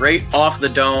opinions straight off the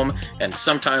dome, and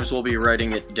sometimes we'll be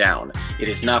writing it down. It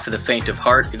is not for the faint of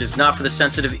heart. It is not for the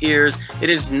sensitive ears.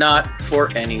 It is not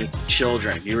for any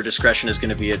children. Viewer discretion is going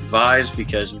to be advised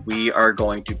because we are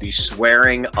going to be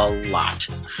swearing a lot.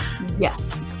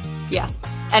 Yes. Yeah.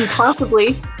 And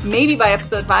possibly, maybe by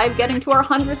episode 5, getting to our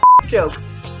 100th joke.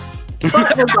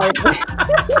 But regardless.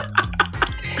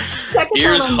 Check us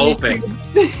Here's out on hoping.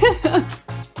 YouTube.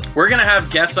 We're going to have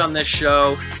guests on this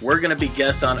show. We're going to be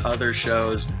guests on other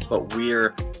shows, but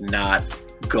we're not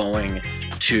going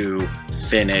to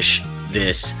finish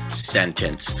this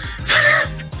sentence.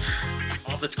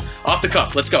 Off the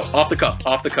cuff. Let's go. Off the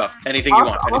cuff. Anything you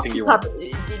want.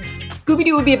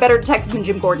 Scooby-Doo would be a better detective than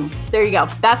Jim Gordon. There you go.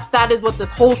 That is what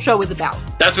this whole show is about.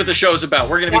 That's what the show's about.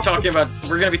 We're going to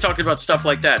be talking about stuff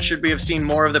like that. Should we have seen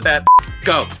more of the Bat?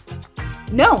 Go.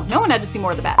 No one had to see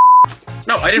more of the Bat.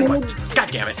 No, I didn't want.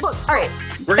 God damn it. Look, all right.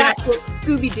 That's it.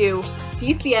 Scooby-Doo,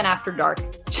 DCN After Dark.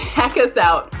 Check us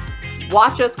out.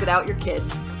 Watch us without your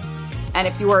kids. And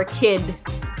if you are a kid,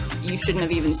 you shouldn't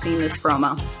have even seen this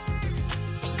promo.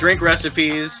 Drink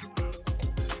recipes,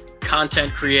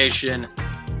 content creation,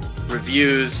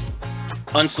 reviews,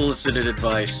 unsolicited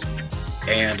advice,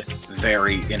 and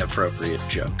very inappropriate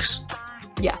jokes.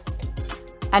 Yes.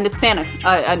 And a Santa,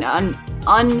 an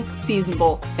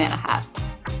unseasonable Santa hat.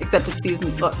 Except it's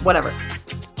season, whatever.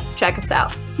 Check us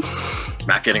out.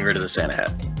 Not getting rid of the Santa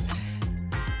hat.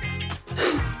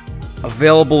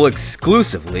 Available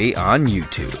exclusively on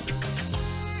YouTube.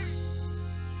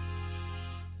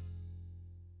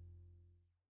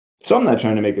 So I'm not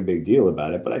trying to make a big deal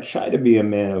about it, but I try to be a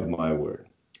man of my word,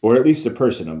 or at least a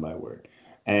person of my word.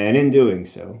 And in doing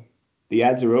so, the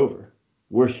ads are over.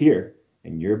 We're here,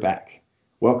 and you're back.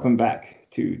 Welcome back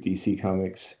to DC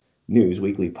Comics News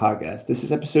Weekly Podcast. This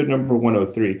is episode number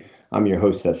 103. I'm your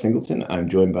host, Seth Singleton. I'm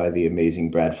joined by the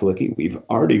amazing Brad Flicky. We've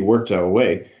already worked our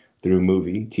way through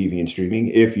movie, TV, and streaming.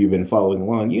 If you've been following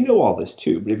along, you know all this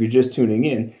too. But if you're just tuning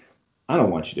in, I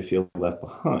don't want you to feel left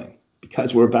behind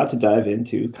because we're about to dive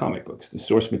into comic books, the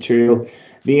source material,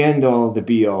 the end all, the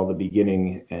be all, the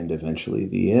beginning, and eventually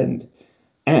the end.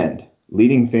 And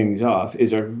leading things off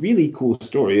is a really cool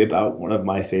story about one of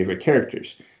my favorite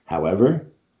characters. However,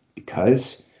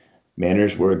 because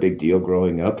manners were a big deal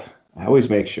growing up, I always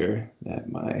make sure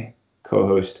that my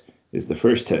co-host is the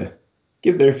first to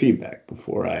give their feedback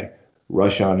before I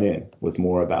rush on in with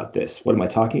more about this. What am I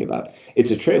talking about?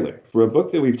 It's a trailer for a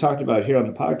book that we've talked about here on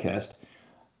the podcast,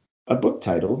 a book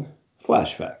titled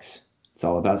Flashbacks. It's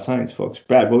all about science, folks.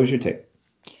 Brad, what was your take?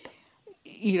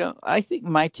 I think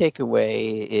my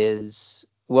takeaway is,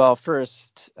 well,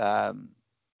 first,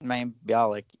 Mayim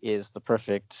Bialik is the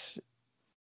perfect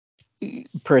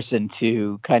person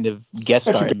to kind of guest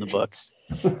star in the book.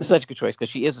 Such a good choice because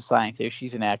she is a scientist,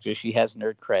 she's an actress, she has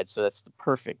nerd cred, so that's the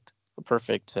perfect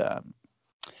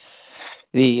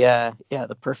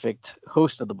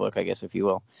host of the book, I guess, if you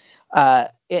will. I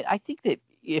think that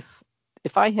if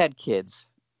I had kids,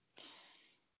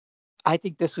 I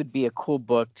think this would be a cool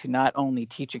book to not only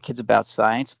teach your kids about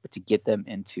science, but to get them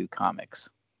into comics.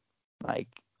 Like,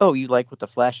 oh, you like what the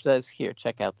Flash does? Here,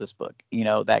 check out this book.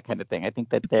 That kind of thing. I think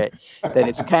that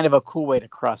it's kind of a cool way to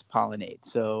cross-pollinate.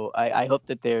 So I hope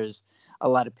that there's a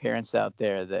lot of parents out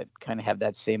there that kind of have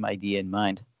that same idea in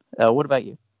mind. What about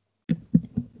you?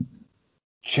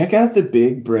 Check out the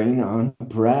big brain on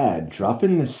Brad,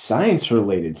 dropping the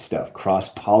science-related stuff.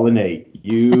 Cross-pollinate,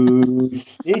 you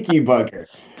sneaky bugger.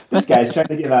 This guy's trying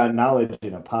to give out knowledge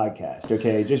in a podcast,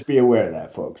 okay? Just be aware of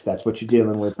that, folks. That's what you're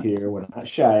dealing with here. We're not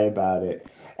shy about it.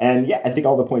 And, yeah, I think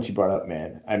all the points you brought up,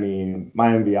 man. I mean,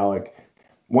 Mayim Bialik,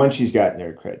 one, she's got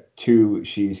nerd cred. Two,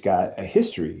 she's got a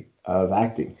history of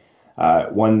acting.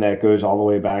 One that goes all the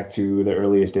way back to the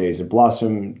earliest days of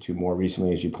Blossom to more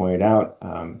recently, as you pointed out.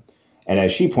 And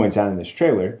as she points out in this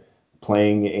trailer,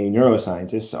 playing a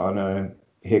neuroscientist on a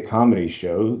hit comedy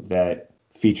show that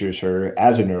features her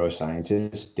as a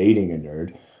neuroscientist dating a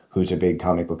nerd who's a big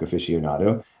comic book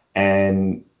aficionado,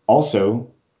 and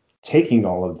also taking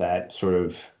all of that sort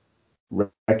of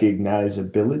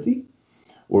recognizability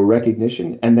or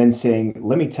recognition and then saying,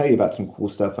 let me tell you about some cool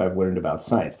stuff I've learned about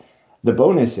science. The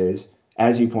bonus is,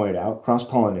 as you pointed out,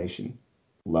 cross-pollination.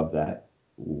 Love that.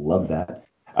 Love that.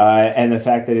 And the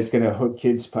fact that it's going to hook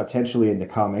kids potentially into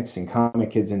comics and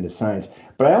comic kids into science.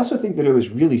 But I also think that it was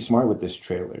really smart with this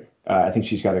trailer. I think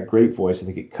she's got a great voice. I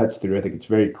think it cuts through. I think it's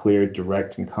very clear,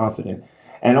 direct, and confident.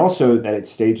 And also that it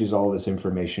stages all this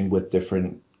information with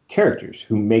different characters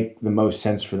who make the most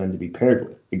sense for them to be paired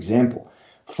with. Example,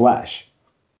 Flash.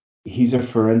 He's a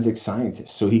forensic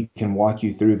scientist, so he can walk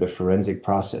you through the forensic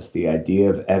process, the idea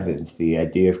of evidence, the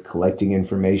idea of collecting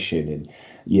information and,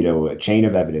 a chain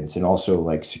of evidence, and also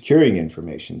like securing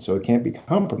information so it can't be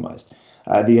compromised.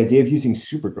 The idea of using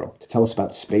Supergirl to tell us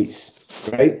about space,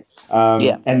 right?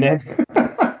 Yeah. And then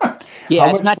yeah,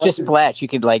 it's not just Flash. You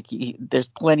could there's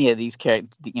plenty of these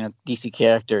DC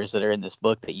characters that are in this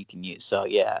book that you can use. So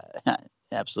yeah,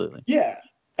 absolutely. Yeah.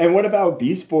 And what about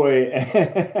Beast Boy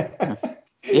and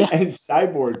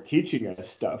Cyborg teaching us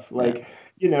stuff?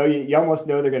 You almost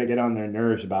know they're going to get on their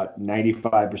nerves about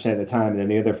 95% of the time, and then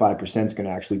the other 5% is going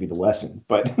to actually be the lesson.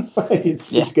 But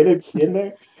it's going to be in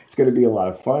there. It's going to be a lot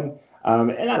of fun.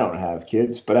 And I don't have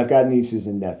kids, but I've got nieces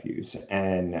and nephews,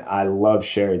 and I love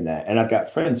sharing that. And I've got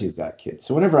friends who've got kids.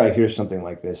 So whenever I hear something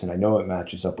like this, and I know it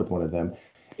matches up with one of them,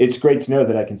 it's great to know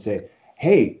that I can say,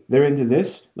 hey, they're into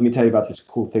this. Let me tell you about this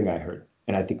cool thing I heard,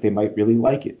 and I think they might really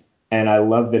like it. And I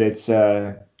love that it's,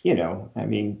 I've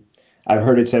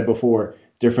heard it said before,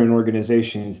 different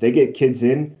organizations, they get kids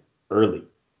in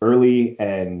early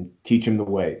and teach them the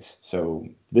ways. So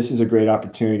this is a great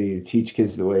opportunity to teach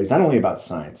kids the ways, not only about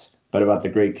science, but about the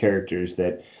great characters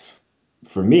that,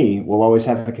 for me, will always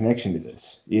have a connection to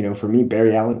this. For me,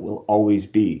 Barry Allen will always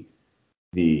be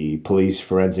the police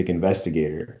forensic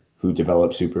investigator who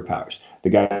developed superpowers, the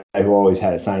guy who always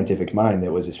had a scientific mind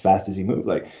that was as fast as he moved.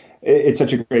 It's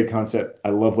such a great concept. I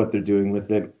love what they're doing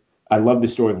with it. I love the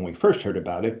story when we first heard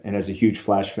about it, and as a huge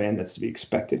Flash fan, that's to be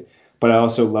expected. But I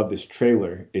also love this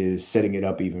trailer is setting it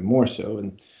up even more so.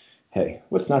 And hey,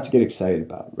 what's not to get excited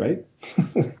about, right?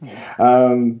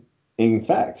 In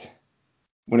fact,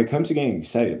 when it comes to getting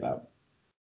excited about,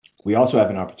 we also have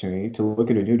an opportunity to look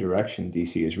at a new direction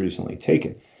DC has recently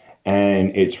taken,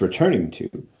 and it's returning to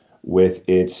with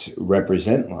its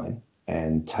Represent line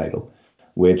and title,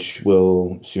 which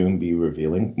will soon be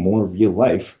revealing more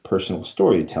real-life personal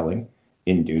storytelling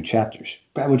in new chapters.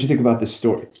 Brad, what do you think about this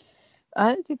story?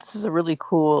 I think this is a really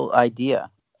cool idea.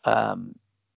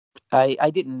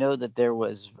 I didn't know that there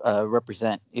was a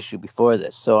Represent issue before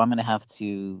this, so I'm going to have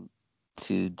to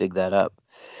dig that up.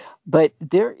 But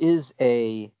there is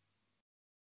a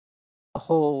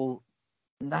whole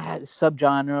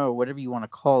subgenre or whatever you want to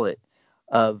call it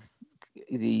of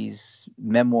these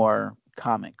memoir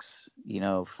comics,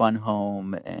 Fun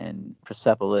Home and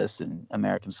Persepolis and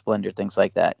American Splendor, things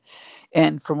like that.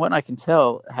 And from what I can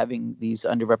tell, having these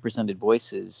underrepresented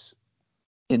voices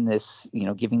in this,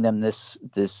 giving them this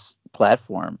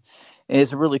platform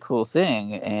is a really cool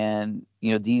thing. And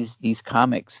these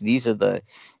comics,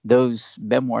 those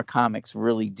memoir comics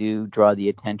really do draw the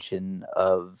attention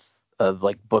of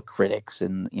like book critics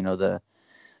and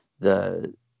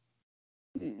the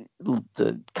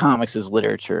comics as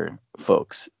literature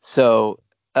folks. So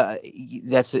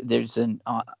there's an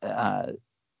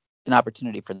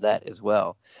opportunity for that as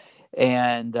well.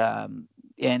 And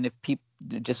if people,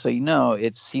 just so you know,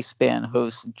 it's C-SPAN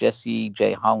host Jesse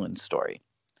J. Holland's story.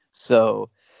 So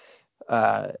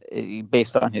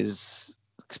based on his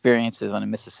experiences on a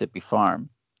Mississippi farm.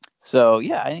 So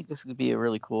yeah, I think this could be a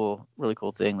really cool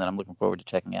thing that I'm looking forward to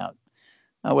checking out.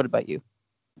 What about you?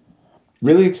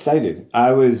 Really excited.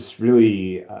 I was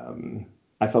really,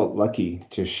 I felt lucky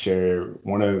to share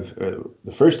one of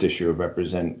the first issue of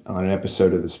Represent on an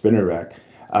episode of the Spinner Rack.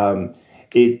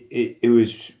 It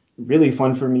was really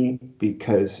fun for me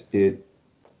because it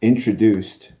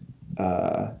introduced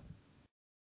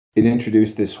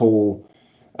this whole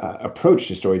approach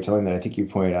to storytelling that I think you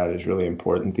pointed out is really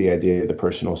important, the idea of the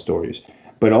personal stories.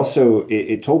 But also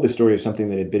it told the story of something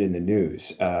that had been in the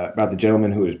news about the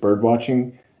gentleman who was bird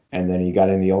watching, and then he got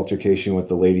in the altercation with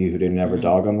the lady who didn't have her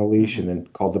dog on the leash and then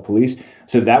called the police.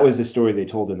 So that was the story they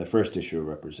told in the first issue of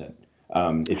Represent.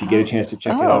 If you get a chance to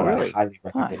check it Oh, out, I really? highly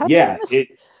Huh, recommend. how did I Yeah, miss?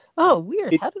 Oh,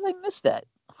 weird. How did I miss that?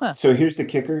 Huh. so here's the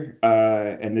kicker,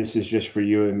 and this is just for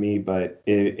you and me, but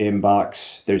in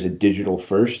box, there's a digital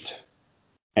first,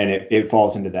 and it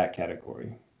falls into that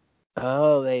category.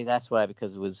 Oh, that's why,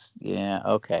 because it was,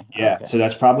 okay. Yeah, Okay. so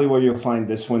that's probably where you'll find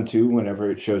this one too,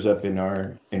 whenever it shows up in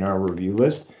our review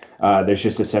list. There's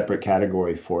just a separate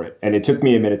category for it, and it took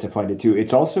me a minute to find it too.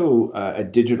 It's also a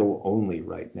digital only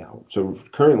right now. So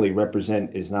currently,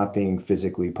 Represent is not being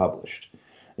physically published.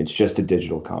 It's just a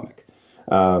digital comic,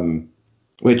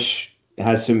 which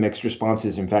has some mixed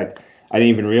responses. In fact, I didn't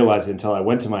even realize it until I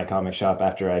went to my comic shop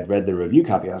after I'd read the review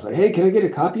copy. I was like, "Hey, can I get a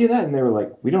copy of that?" And they were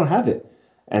like, "We don't have it."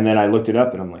 And then I looked it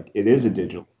up, and I'm like, "It is a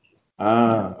digital."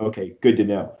 Ah, okay, good to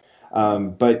know.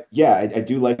 But yeah, I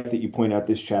do like that you point out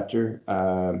this chapter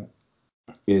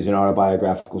is an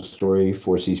autobiographical story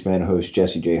for C-SPAN host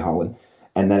Jesse J. Holland,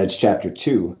 and then it's chapter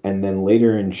 2, and then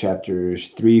later in chapters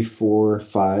 3, 4,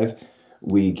 5,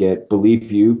 we get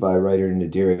Believe You by writer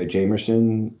Nadira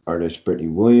Jamerson, artist Brittany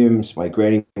Williams, My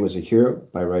Granny Was a Hero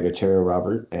by writer Tara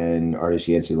Robert and artist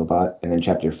Yancy Labatt, and then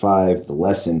chapter 5, The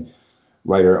Lesson,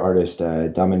 writer artist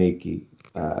Dominique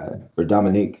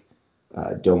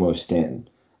Domo Stanton.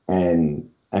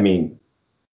 And I mean,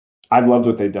 I've loved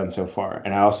what they've done so far.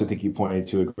 And I also think you pointed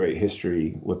to a great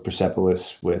history with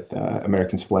Persepolis, with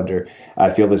American Splendor. I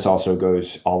feel this also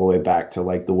goes all the way back to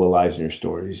like the Will Eisner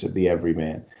stories of the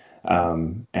everyman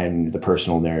and the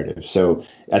personal narrative. So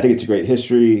I think it's a great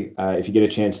history. If you get a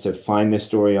chance to find this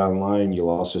story online, you'll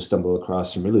also stumble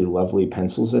across some really lovely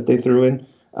pencils that they threw in.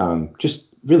 Just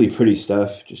really pretty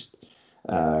stuff. Just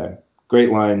great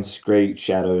lines, great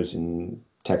shadows and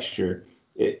texture.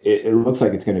 It looks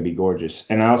like it's going to be gorgeous.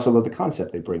 And I also love the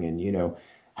concept they bring in,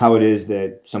 how it is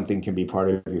that something can be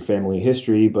part of your family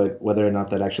history, but whether or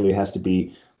not that actually has to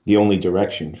be the only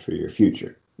direction for your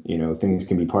future. Things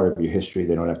can be part of your history.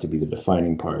 They don't have to be the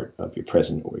defining part of your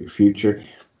present or your future.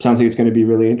 Sounds like it's going to be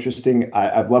really interesting.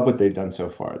 I've loved what they've done so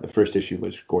far. The first issue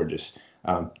was gorgeous.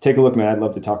 Take a look, man. I'd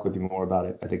love to talk with you more about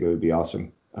it. I think it would be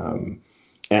awesome.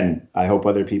 And I hope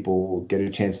other people will get a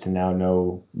chance to now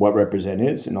know what Represent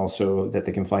is and also that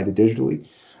they can find it digitally.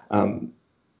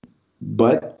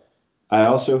 But I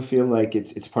also feel like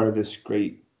it's part of this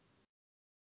great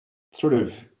sort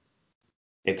of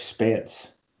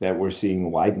expanse that we're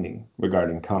seeing widening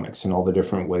regarding comics and all the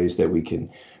different ways that we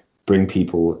can bring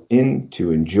people in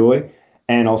to enjoy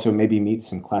and also maybe meet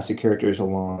some classic characters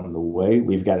along the way.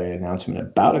 We've got an announcement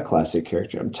about a classic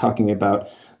character. I'm talking about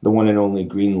the one and only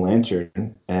Green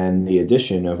Lantern and the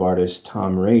addition of artist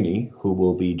Tom Rainey, who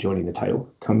will be joining the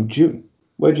title come June.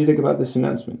 What did you think about this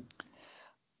announcement?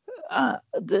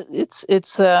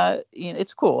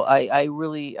 It's cool. I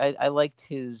really liked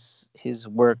his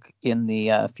work in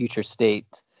the Future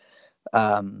State,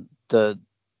 the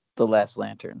Last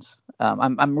Lanterns.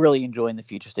 I'm really enjoying the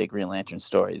Future State Green Lantern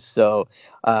stories. So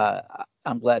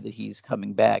I'm glad that he's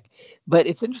coming back. But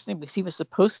it's interesting because he was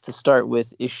supposed to start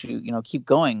with keep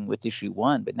going with issue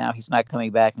 1, but now he's not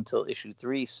coming back until issue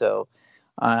 3. So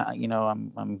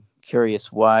I'm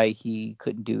curious why he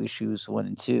couldn't do issues 1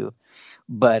 and 2.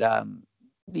 But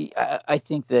I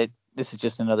think that this is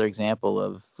just another example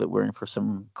of that we're in for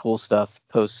some cool stuff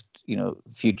post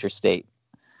Future State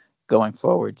going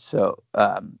forward. So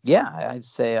I'd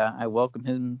say I welcome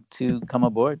him to come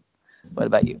aboard. What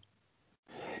about you?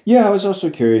 Yeah, I was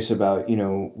also curious about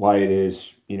why it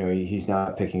is he's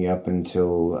not picking up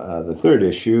until the 3rd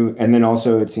issue, and then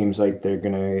also it seems like they're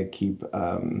gonna keep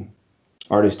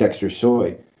artist Dexter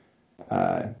Soy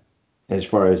as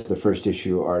far as the first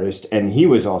issue artist, and he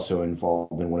was also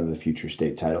involved in one of the Future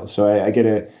State titles. So I get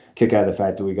a kick out of the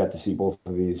fact that we got to see both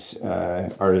of these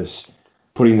artists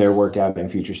putting their work out in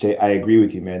Future State. I agree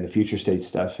with you, man. The Future State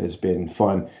stuff has been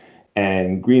fun.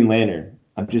 And Green Lantern,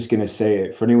 I'm just going to say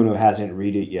it for anyone who hasn't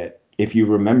read it yet. If you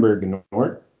remember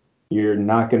Gnort, you're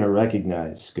not going to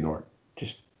recognize Gnort.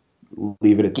 Just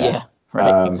leave it at that. Yeah,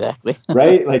 right, exactly.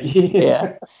 Right? Like,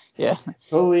 yeah.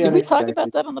 Totally Did we talk unexpected.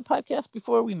 about that on the podcast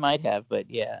before? We might have, but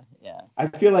yeah. I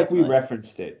feel like definitely. we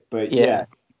referenced it, but yeah.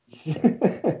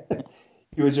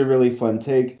 It was a really fun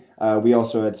take. We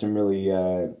also had some really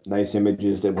nice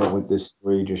images that went with this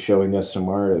story, just showing us some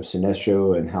art of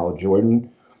Sinestro and Hal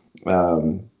Jordan.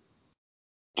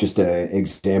 Just an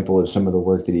example of some of the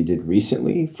work that he did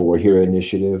recently for Hero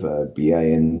Initiative,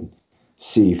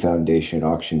 BINC Foundation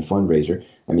auction fundraiser.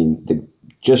 I mean,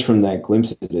 just from that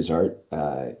glimpse at his art,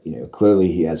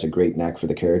 clearly he has a great knack for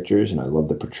the characters, and I love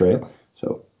the portrayal.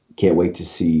 So can't wait to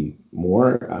see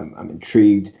more. I'm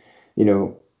intrigued,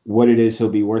 what it is he'll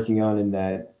be working on in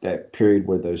that period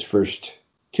where those first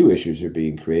 2 issues are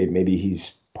being created. Maybe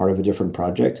he's part of a different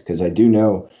project, because I do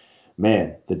know,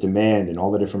 man, the demand and all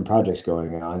the different projects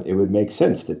going on, it would make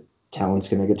sense that talent's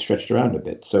going to get stretched around a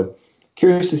bit. So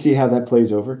curious to see how that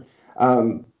plays over.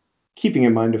 Keeping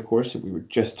in mind, of course, that we were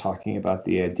just talking about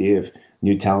the idea of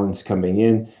new talents coming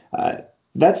in.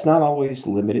 That's not always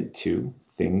limited to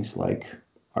things like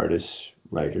artists,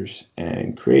 writers,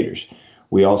 and creators.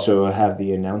 We also have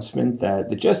the announcement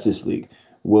that the Justice League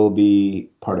will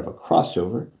be part of a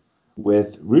crossover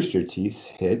with Rooster Teeth's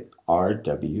hit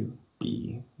RWBY.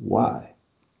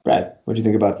 Brad, what do you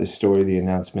think about this story, the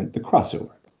announcement, the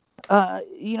crossover?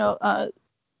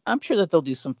 I'm sure that they'll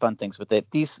do some fun things with it.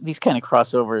 These kind of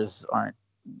crossovers aren't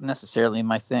necessarily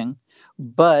my thing,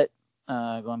 but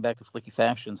going back to Flicky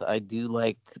Factions, I do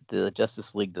like the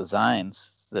Justice League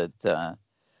designs that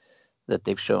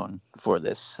they've shown for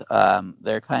this.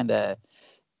 They're kind of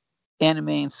anime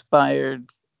inspired,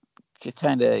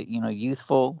 kind of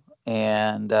youthful,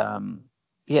 and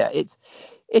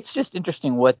it's just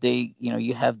interesting what they,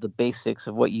 you have the basics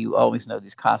of what you always know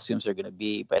these costumes are going to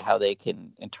be, but how they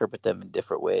can interpret them in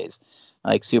different ways.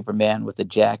 Like Superman with a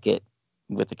jacket,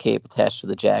 with the cape attached to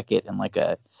the jacket, and like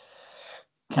a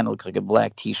kind of looks like a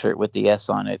black T-shirt with the S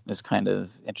on it is kind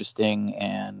of interesting.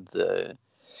 And the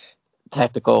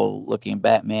tactical looking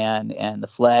Batman, and the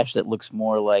Flash that looks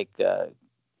more like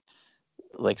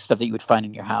stuff that you would find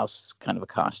in your house, kind of a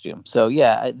costume. So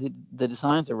yeah, the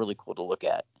designs are really cool to look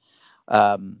at.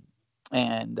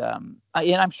 And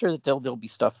I'm sure that there'll be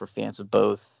stuff for fans of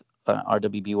both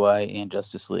RWBY and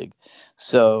Justice League.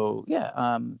 So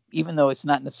yeah, even though it's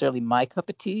not necessarily my cup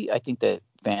of tea, I think that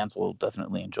fans will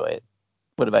definitely enjoy it.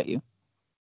 What about you?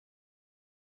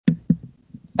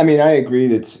 I mean, I agree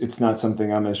that it's not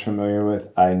something I'm as familiar with.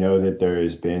 I know that there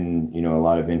has been, a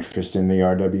lot of interest in the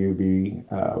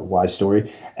RWBY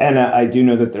story, and I do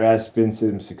know that there has been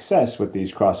some success with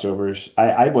these crossovers.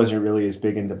 I wasn't really as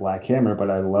big into Black Hammer, but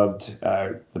I loved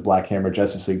the Black Hammer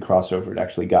Justice League crossover. It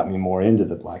actually got me more into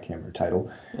the Black Hammer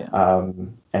title,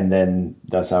 and then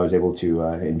thus I was able to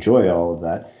enjoy all of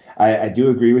that. I do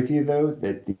agree with you though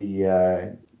that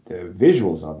the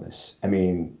visuals on this, I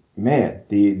mean, man,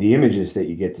 the images that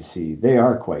you get to see, they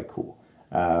are quite cool.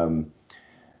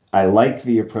 I like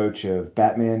the approach of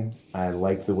Batman. I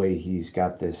like the way he's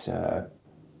got this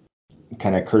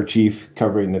kind of kerchief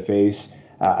covering the face.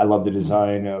 I love the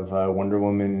design of Wonder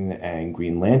Woman and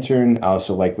Green Lantern. I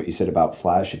also like what you said about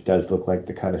Flash. It does look like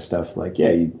the kind of stuff like,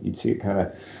 yeah, you'd see it kind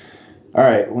of, all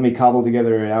right, let me cobble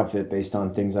together an outfit based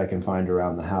on things I can find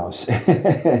around the house.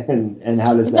 and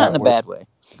how does that work? Not in a bad way.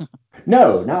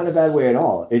 No, not in a bad way at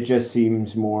all. It just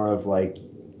seems more of like,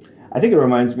 I think it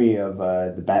reminds me of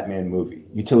the Batman movie,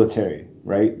 utilitarian,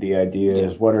 right? The idea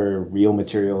is what are real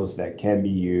materials that can be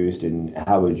used, and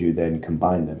how would you then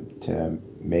combine them to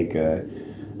make a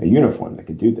uniform that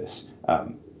could do this?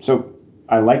 So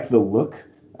I like the look.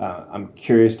 I'm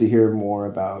curious to hear more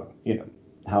about,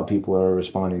 how people are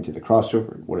responding to the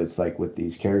crossover, what it's like with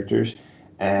these characters.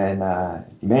 And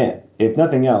man, if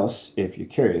nothing else, if you're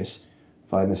curious,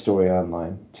 find the story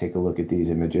online, take a look at these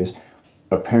images.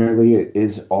 Apparently, it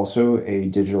is also a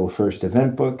digital first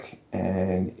event book,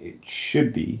 and it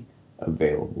should be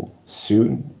available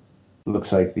soon.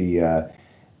 Looks like the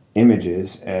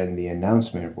images and the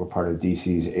announcement were part of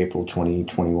DC's April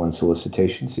 2021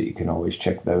 solicitation, so you can always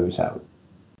check those out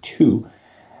too.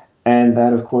 And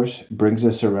that, of course, brings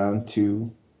us around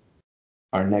to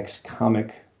our next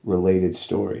comic-related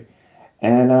story.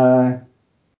 And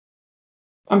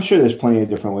I'm sure there's plenty of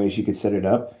different ways you could set it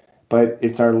up, but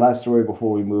it's our last story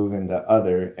before we move into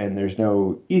other, and there's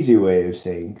no easy way of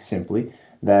saying simply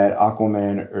that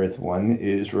Aquaman Earth 1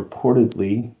 is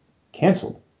reportedly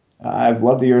canceled. I've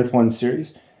loved the Earth 1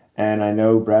 series, and I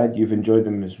know, Brad, you've enjoyed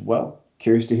them as well.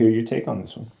 Curious to hear your take on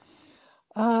this one.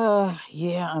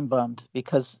 Yeah, I'm bummed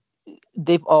because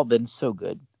they've all been so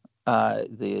good.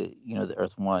 The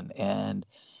Earth 1, and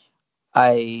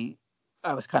I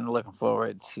was kind of looking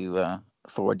forward to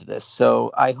this.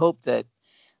 So I hope that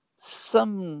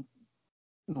somewhere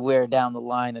down the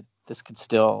line that this could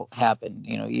still happen.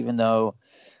 Even though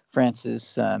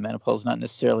Francis Manapul is not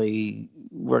necessarily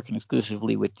working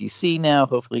exclusively with DC now,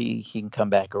 hopefully he can come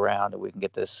back around and we can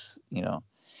get this,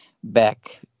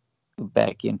 back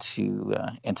into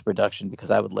production,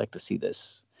 because I would like to see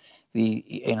this.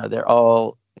 They're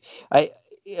all,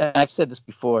 I've said this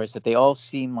before, is that they all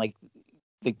seem like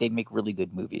they make really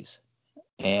good movies.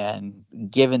 And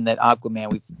given that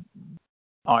Aquaman, we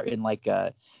are in like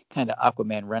a kind of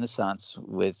Aquaman renaissance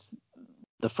with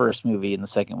the first movie and the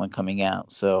second one coming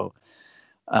out. So,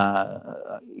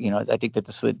 I think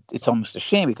that it's almost a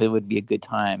shame, because it would be a good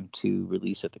time to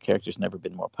release it. The character's never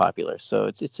been more popular. So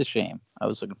it's a shame. I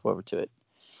was looking forward to it.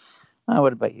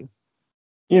 What about you?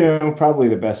 Probably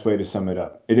the best way to sum it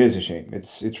up. It is a shame.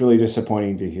 It's really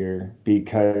disappointing to hear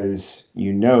because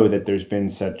that there's been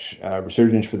such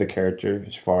resurgence for the character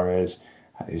as far as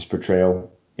his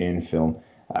portrayal in film.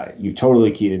 You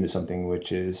totally keyed into something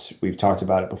which is we've talked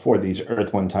about it before. These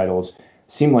Earth One titles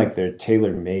seem like they're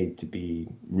tailor made to be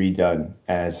redone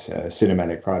as a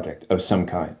cinematic project of some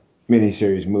kind,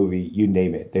 miniseries, movie, you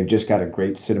name it. They've just got a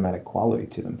great cinematic quality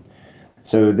to them.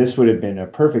 So this would have been a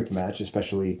perfect match,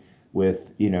 especially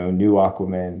with new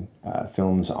Aquaman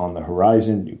films on the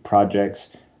horizon, new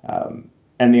projects,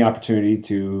 and the opportunity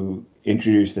to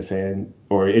introduce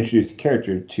the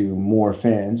character to more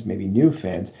fans, maybe new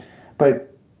fans.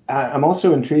 But I'm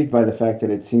also intrigued by the fact that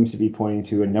it seems to be pointing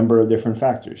to a number of different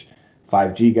factors.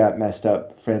 5G got messed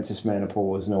up. Francis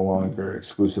Manapul is no longer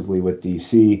exclusively with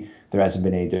DC. There hasn't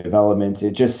been any development.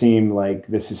 It just seemed like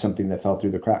this is something that fell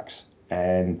through the cracks.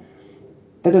 And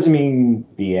that doesn't mean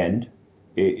the end.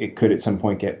 It could at some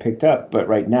point get picked up, but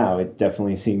right now it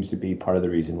definitely seems to be part of the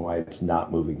reason why it's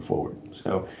not moving forward.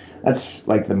 So that's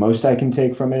like the most I can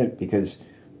take from it, because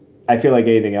I feel like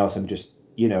anything else, I'm just,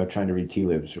 trying to read tea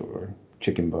leaves or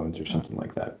chicken bones or something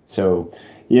like that. So,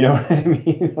 you know what I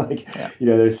mean? Like,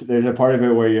 there's a part of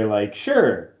it where you're like,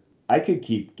 sure, I could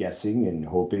keep guessing and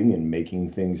hoping and making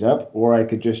things up, or I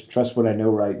could just trust what I know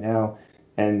right now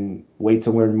and wait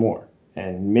to learn more.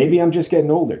 And maybe I'm just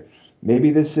getting older.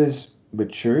 Maybe this is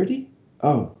maturity?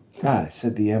 Oh, God, I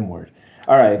said the M word.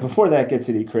 All right, before that gets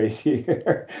any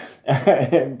crazier,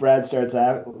 and Brad starts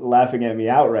laughing at me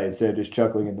outright instead of just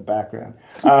chuckling in the background,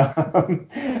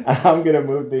 I'm going to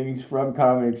move things from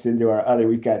comics into our other.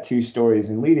 We've got two stories,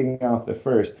 and leading off the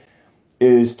first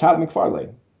is Todd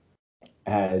McFarlane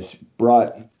has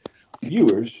brought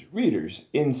readers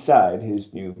inside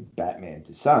his new Batman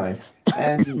design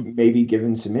and maybe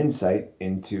given some insight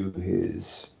into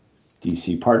his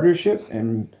DC partnership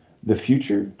and the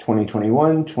future,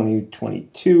 2021,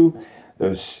 2022,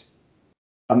 those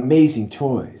amazing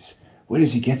toys. Where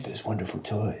does he get those wonderful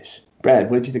toys? Brad,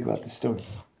 what did you think about this story?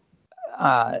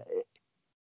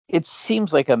 It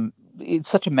seems like it's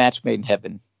such a match made in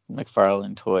heaven,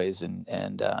 McFarlane Toys and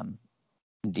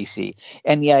DC.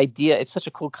 And the idea, it's such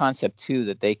a cool concept too,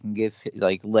 that they can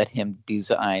let him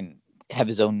have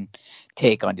his own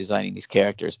take on designing these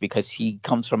characters, because he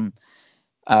comes from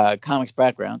a comics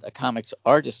background, a comics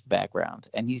artist background,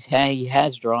 and he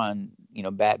has drawn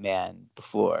Batman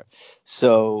before,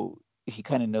 so he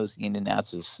kind of knows the ins and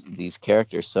outs of these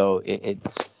characters. So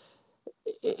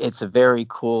it's a very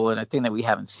cool, and a thing that we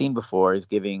haven't seen before is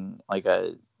giving like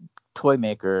a toy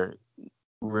maker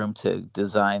room to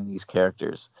design these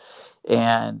characters.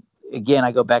 And again,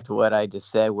 I go back to what I just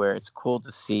said, where it's cool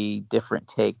to see different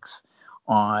takes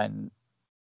on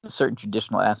certain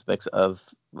traditional aspects of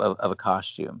a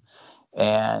costume.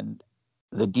 And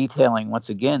the detailing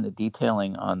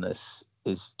on this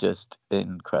is just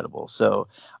incredible. So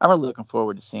I'm really looking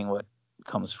forward to seeing what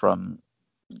comes from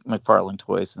McFarlane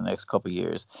Toys in the next couple of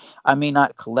years. I may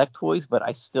not collect toys, but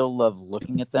I still love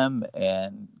looking at them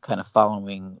and kind of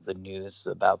following the news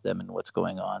about them and what's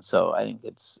going on. So I think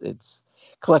it's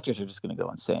collectors are just going to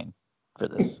go insane for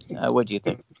this. What do you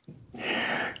think?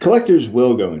 Collectors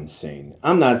will go insane.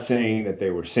 I'm not saying that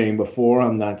they were sane before.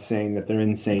 I'm not saying that they're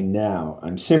insane now.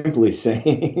 I'm simply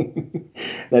saying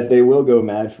that they will go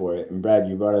mad for it. And Brad,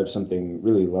 you brought up something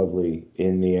really lovely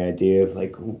in the idea of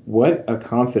like what a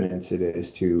confidence it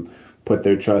is to put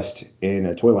their trust in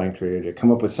a toy line creator to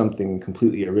come up with something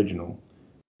completely original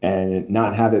and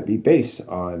not have it be based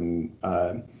on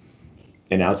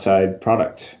an outside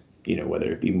product,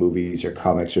 whether it be movies or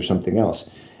comics or something else.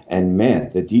 And man,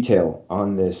 the detail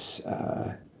on this,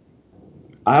 I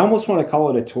almost want to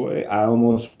call it a toy. I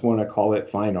almost want to call it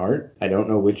fine art. I don't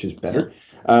know which is better,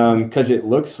 because it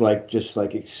looks like just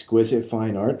like exquisite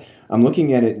fine art. I'm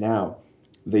looking at it now.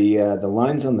 The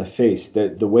lines on the face,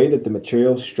 the way that the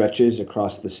material stretches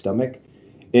across the stomach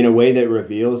in a way that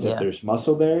reveals that there's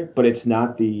muscle there, but it's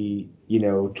not the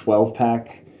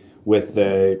 12-pack with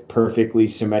the perfectly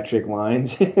symmetric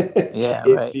lines.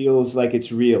 It feels like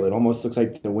it's real. It almost looks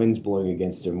like the wind's blowing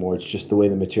against him, or it's just the way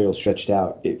the material's stretched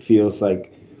out. It feels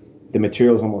like the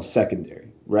material's almost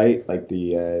secondary, right? Like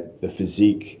the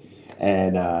physique,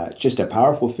 and just a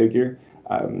powerful figure.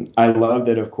 I love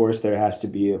that, of course, there has to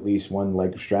be at least one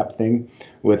leg strap thing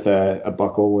with a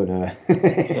buckle and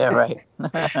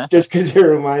a just because it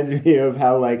reminds me of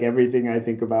how like everything I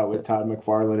think about with Todd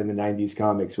McFarlane in the 90s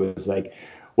comics was like,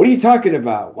 what are you talking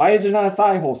about? Why is there not a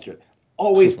thigh holster?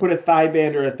 Always put a thigh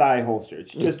band or a thigh holster.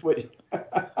 It's just what.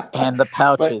 And the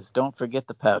pouches. Don't forget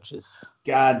the pouches.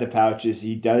 God, the pouches.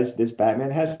 He does. This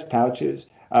Batman has pouches.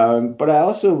 But I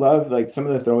also love like some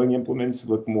of the throwing implements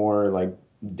look more like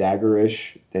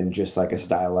daggerish than just like a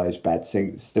stylized bat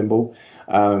symbol,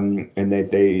 and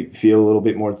they feel a little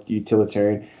bit more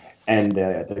utilitarian. And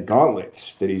the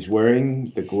gauntlets that he's wearing,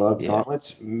 the gloved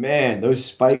gauntlets, man, those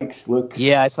spikes look.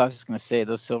 Yeah, I was just gonna say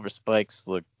those silver spikes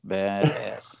look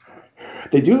badass.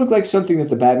 They do look like something that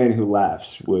the Batman Who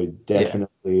Laughs would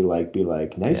definitely be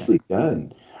like, nicely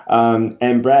done.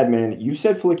 And Brad, man, you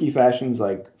said flicky fashions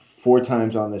like 4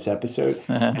 times on this episode.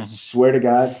 I swear to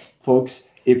God, folks,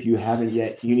 if you haven't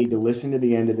yet, you need to listen to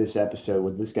the end of this episode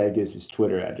when this guy gives his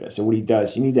Twitter address. And what he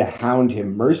does, you need to hound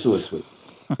him mercilessly.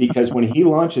 Because when he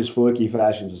launches Flicky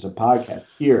Fashions as a podcast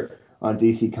here on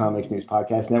DC Comics News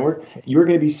Podcast Network, you're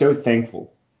going to be so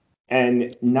thankful.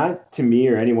 And not to me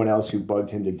or anyone else who bugged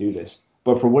him to do this,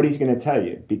 but for what he's going to tell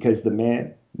you, because the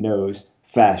man knows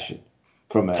fashion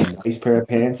from a nice pair of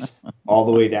pants all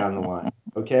the way down the line.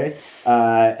 Okay?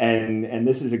 And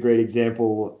this is a great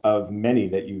example of many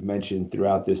that you've mentioned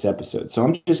throughout this episode. So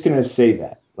I'm just going to say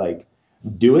that. Like,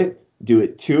 do it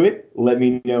to it. Let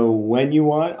me know when you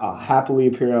want. I'll happily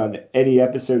appear on any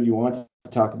episode you want to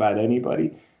talk about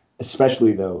anybody,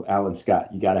 especially, though, Alan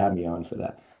Scott. You got to have me on for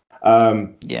that.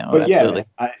 But absolutely.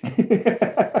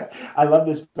 Yeah, I love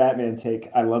this Batman take.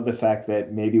 I love the fact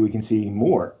that maybe we can see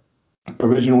more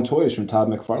original toys from Todd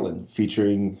McFarlane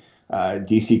featuring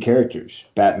DC characters,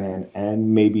 Batman,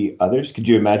 and maybe others. Could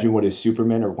you imagine what his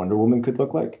Superman or Wonder Woman could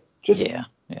look like? Just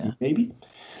maybe.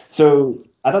 So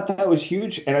I thought that was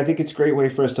huge, and I think it's a great way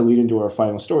for us to lead into our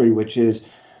final story, which is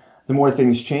the more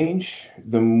things change,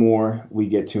 the more we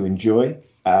get to enjoy.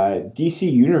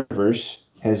 DC Universe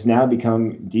has now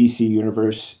become DC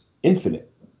Universe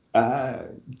Infinite.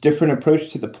 Different approach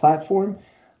to the platform,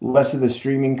 less of the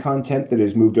streaming content that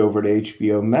has moved over to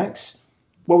HBO Max.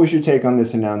 What was your take on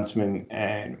this announcement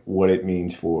and what it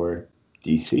means for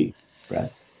DC, Brad?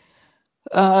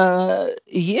 I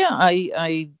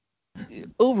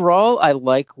overall I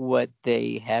like what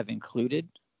they have included.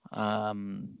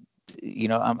 I'm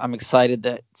excited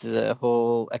that the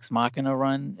whole Ex Machina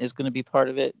run is going to be part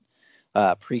of it.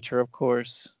 Preacher, of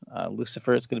course.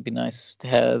 Lucifer is going to be nice to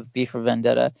have. V for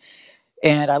Vendetta.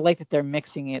 And I like that they're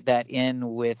mixing that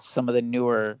in with some of the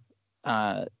newer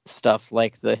stuff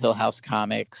like the Hill House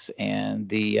comics and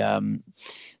the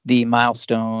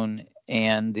Milestone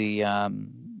and the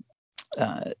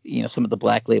some of the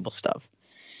Black Label stuff.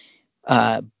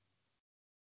 But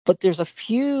there's a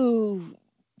few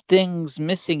things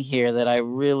missing here that I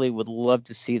really would love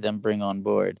to see them bring on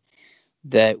board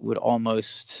that would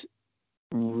almost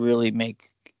really make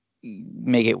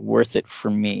it worth it for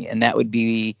me, and that would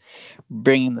be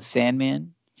bringing the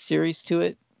Sandman series to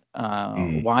it,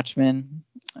 Watchmen,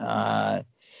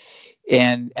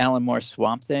 and Alan Moore's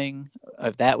Swamp Thing.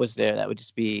 If that was there, that would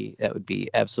be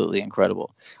absolutely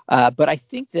incredible. But I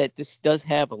think that this does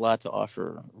have a lot to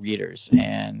offer readers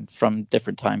and from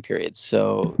different time periods.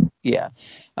 So yeah,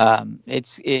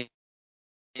 it's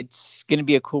going to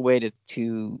be a cool way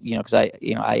to because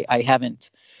I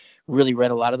haven't really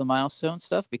read a lot of the Milestone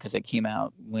stuff because it came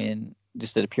out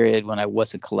just at a period when I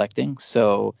wasn't collecting.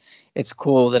 So it's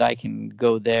cool that I can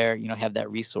go there, have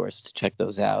that resource to check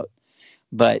those out.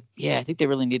 But yeah, I think they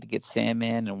really need to get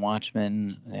Sandman and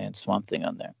Watchmen and Swamp Thing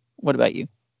on there. What about you?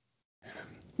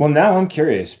 Well, now I'm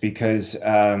curious because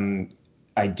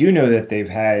I do know that they've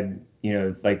had,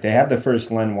 they have the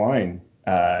first Len Wein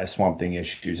Swamp Thing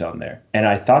issues on there. And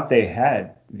I thought they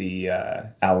had the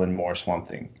Alan Moore Swamp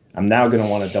Thing. I'm now going to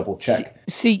want to double check.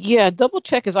 Double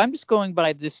check, because I'm just going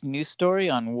by this news story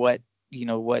on what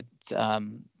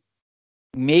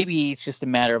maybe it's just a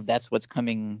matter of that's what's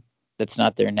coming that's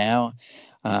not there now.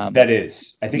 That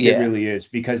is. I think it really is,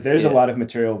 because there's a lot of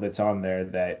material that's on there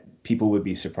that people would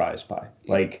be surprised by.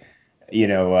 Like,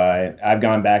 I've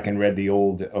gone back and read the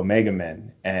old Omega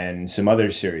Men and some other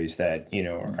series that,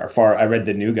 are far. I read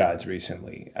the New Gods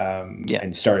recently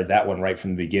and started that one right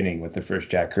from the beginning with the first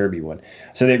Jack Kirby one.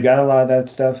 So they've got a lot of that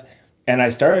stuff. And I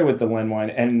started with the Len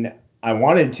Wein, and I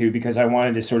wanted to because I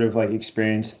wanted to sort of like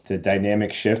experience the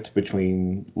dynamic shift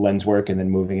between Len's work and then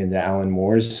moving into Alan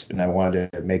Moore's, and I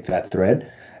wanted to make that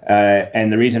thread.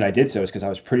 And the reason I did so is because I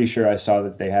was pretty sure I saw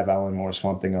that they have Alan Moore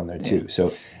Swamp Thing on there too.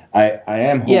 So I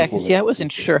am hopeful. Yeah, because I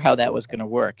wasn't sure how that was going to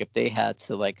work, if they had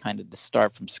to like kind of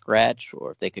start from scratch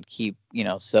or if they could keep,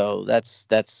 so that's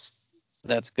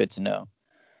good to know.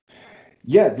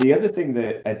 Yeah, the other thing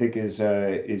that I think is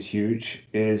huge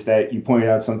is that you pointed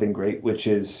out something great, which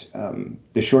is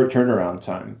the short turnaround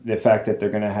time. The fact that they're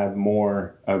going to have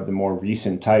more of the more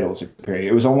recent titles appearing.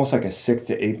 It was almost like a 6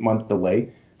 to 8 month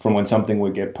delay from when something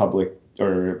would get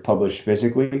published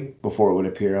physically before it would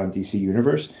appear on DC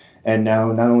Universe. And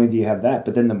now not only do you have that,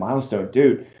 but then the milestone,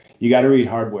 dude, you got to read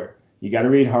Hardware. You got to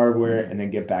read Hardware and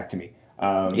then get back to me.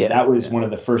 That was one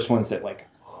of the first ones that like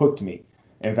hooked me.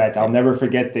 In fact, I'll never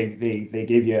forget they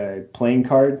gave you a playing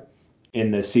card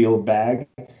in the sealed bag.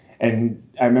 And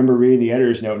I remember reading the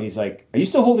editor's note, and he's like, "Are you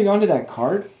still holding on to that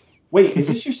card? Wait, is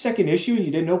this your second issue and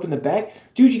you didn't open the bag?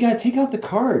 Dude, you got to take out the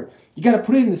card. You got to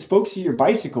put it in the spokes of your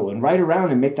bicycle and ride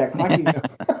around and make that clacking."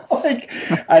 Like,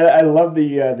 I love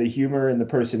the humor and the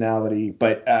personality,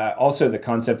 but also the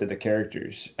concept of the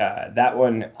characters. That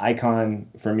one, Icon,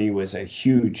 for me was a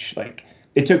huge, like,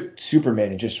 it took Superman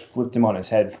and just flipped him on his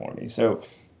head for me. So,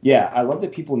 yeah, I love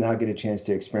that people now get a chance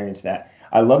to experience that.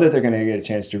 I love that they're going to get a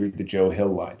chance to read the Joe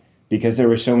Hill line, because there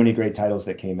were so many great titles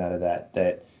that came out of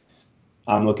that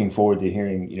I'm looking forward to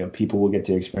hearing, people will get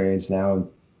to experience now.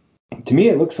 And to me,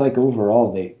 it looks like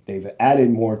overall they've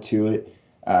added more to it.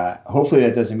 Hopefully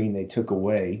that doesn't mean they took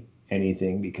away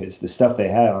anything, because the stuff they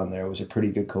had on there was a pretty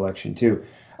good collection too.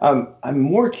 I'm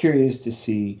more curious to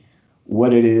see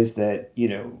what it is that,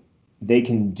 they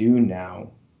can do now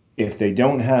if they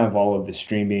don't have all of the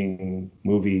streaming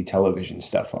movie television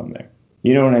stuff on there.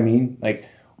 You know what I mean? Like,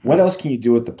 what else can you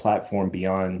do with the platform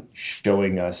beyond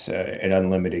showing us an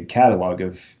unlimited catalog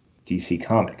of DC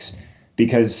Comics?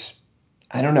 Because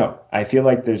I don't know. I feel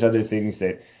like there's other things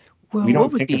that we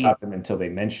don't think about them until they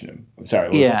mention them. I'm sorry.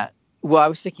 What was that? Well, I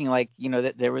was thinking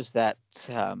that there was that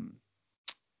kind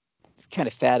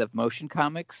of fad of motion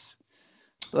comics,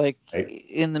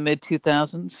 in the mid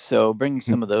 2000s. So bringing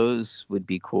some of those would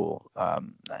be cool.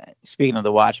 Speaking of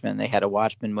the Watchmen, they had a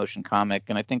Watchmen motion comic,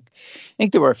 and I think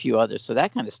there were a few others. So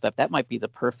that kind of stuff, that might be the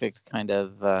perfect kind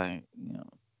of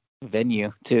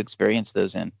venue to experience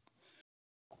those in.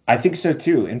 I think so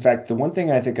too. In fact, the one thing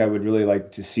I think I would really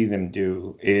like to see them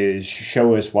do is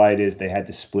show us why it is they had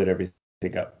to split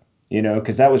everything up.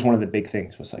 Because that was one of the big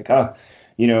things, was like,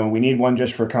 we need one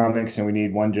just for comics and we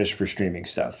need one just for streaming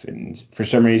stuff. And for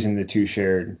some reason, the two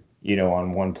shared,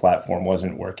 on one platform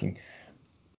wasn't working.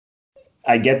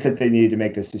 I get that they needed to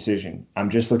make this decision. I'm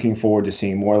just looking forward to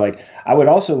seeing more. Like, I would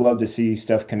also love to see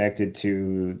stuff connected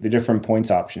to the different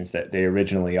points options that they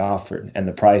originally offered and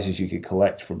the prizes you could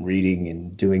collect from reading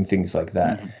and doing things like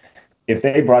that. Mm-hmm. If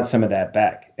they brought some of that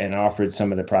back and offered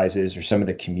some of the prizes or some of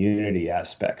the community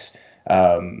aspects,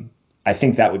 I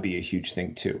think that would be a huge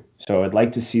thing too. So I'd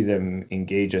like to see them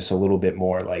engage us a little bit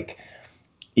more. Like,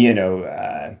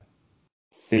 they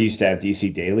used to have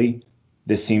DC Daily.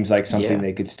 This seems like something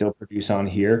they could still produce on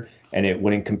here, and it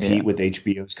wouldn't compete with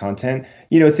HBO's content.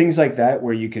 Things like that,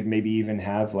 where you could maybe even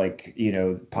have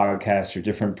podcasts or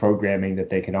different programming that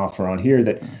they can offer on here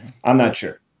that I'm not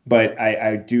sure. But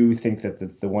I do think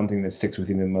that the one thing that sticks with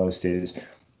me the most is,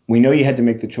 we know you had to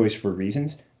make the choice for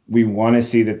reasons. We want to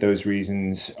see that those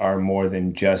reasons are more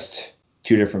than just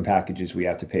two different packages we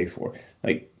have to pay for.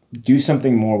 Like, do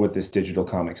something more with this digital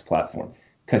comics platform,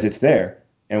 because it's there.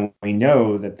 And we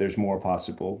know that there's more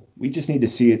possible. We just need to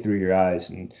see it through your eyes.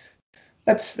 And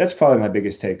that's probably my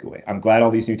biggest takeaway. I'm glad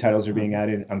all these new titles are being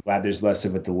added. I'm glad there's less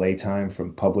of a delay time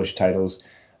from published titles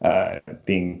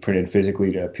being printed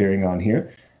physically to appearing on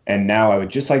here. And now I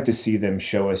would just like to see them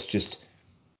show us just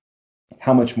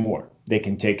how much more they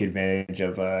can take advantage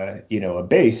of a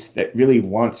base that really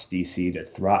wants DC to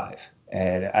thrive.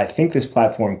 And I think this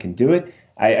platform can do it.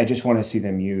 I just want to see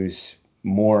them use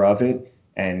more of it,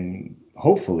 and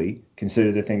hopefully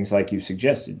consider the things like you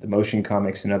suggested, the motion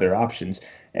comics and other options,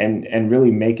 and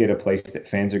really make it a place that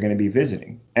fans are going to be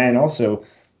visiting. And also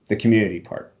the community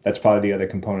part. That's probably the other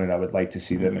component I would like to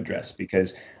see them address,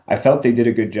 because I felt they did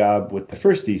a good job with the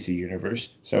first DC universe.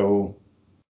 So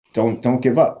don't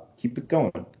give up. Keep it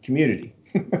going. Community.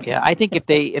 Yeah, I think if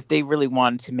they really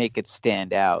wanted to make it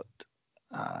stand out,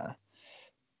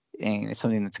 and it's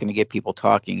something that's going to get people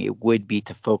talking, it would be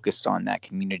to focus on that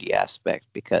community aspect,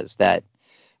 because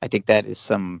I think that is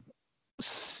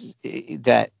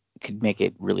that could make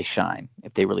it really shine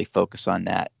if they really focus on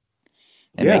that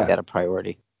and make that a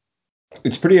priority.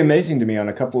 It's pretty amazing to me. On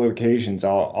a couple of occasions,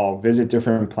 I'll visit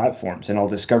different platforms and I'll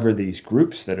discover these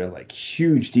groups that are like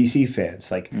huge DC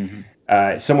fans. Like,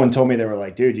 someone told me, they were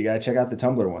like, "Dude, you got to check out the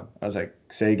Tumblr one." I was like,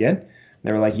 "Say again?"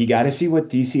 They were like, "You got to see what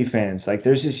DC fans like."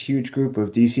 There's this huge group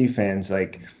of DC fans,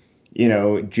 like,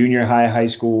 junior high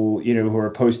school, who are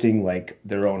posting like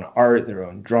their own art, their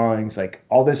own drawings, like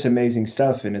all this amazing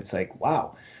stuff. And it's like,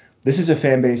 wow, this is a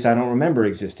fan base I don't remember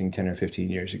existing 10 or 15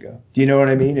 years ago. Do you know what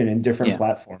I mean? And in different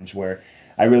platforms where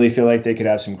I really feel like they could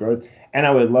have some growth. And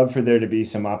I would love for there to be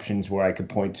some options where I could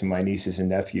point to my nieces and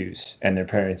nephews and their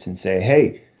parents and say,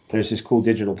 "Hey, there's this cool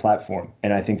digital platform,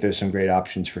 and I think there's some great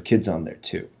options for kids on there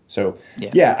too." So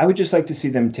I would just like to see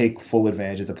them take full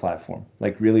advantage of the platform,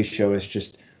 like really show us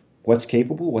just what's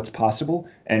capable, what's possible,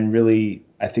 and really,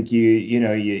 I think you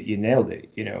nailed it.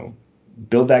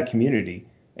 Build that community,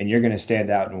 and you're going to stand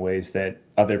out in ways that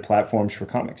other platforms for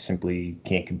comics simply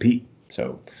can't compete.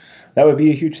 So that would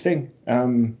be a huge thing.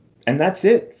 And that's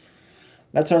it.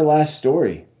 That's our last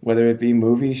story, whether it be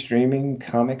movie, streaming,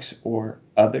 comics, or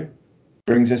other.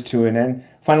 Brings us to an end.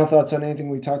 Final thoughts on anything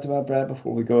we talked about, Brad,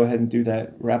 before we go ahead and do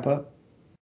that wrap up?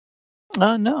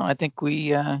 No, I think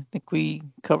we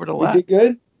covered a lot. We did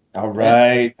good. All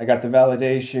right. I got the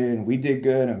validation. We did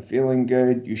good. I'm feeling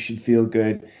good. You should feel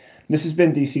good. This has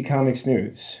been DC Comics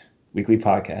News, weekly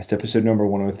podcast, episode number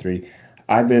 103.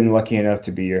 I've been lucky enough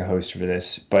to be your host for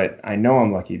this, but I know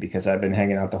I'm lucky because I've been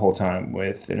hanging out the whole time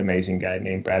with an amazing guy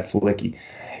named Brad Fulicki.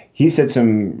 He said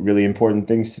some really important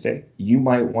things today. You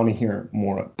might want to hear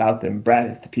more about them. Brad,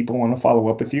 if the people want to follow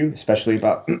up with you, especially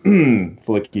about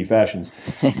Fulicki Fashions,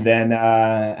 then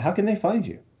how can they find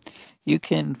you? You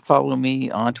can follow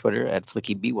me on Twitter at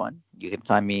FlickyB1. You can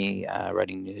find me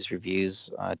writing news reviews,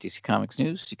 DC Comics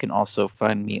News. You can also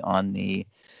find me on the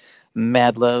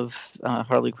Mad Love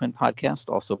Harley Quinn podcast,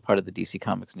 also part of the DC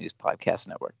Comics News podcast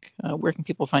network. Where can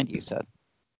people find you, Seth?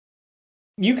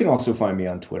 You can also find me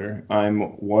on Twitter. I'm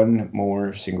One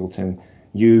More Singleton.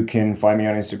 You can find me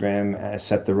on Instagram as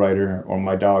Seth the Writer, or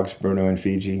my dogs, Bruno and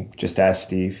Fiji. Just ask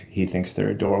Steve. He thinks they're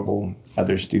adorable.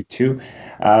 Others do too.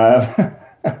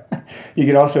 You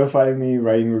can also find me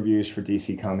writing reviews for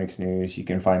DC Comics News. You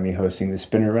can find me hosting the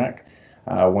Spinner Rack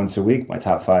once a week, my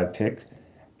top 5 picks.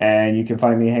 And you can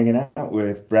find me hanging out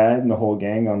with Brad and the whole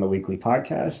gang on the weekly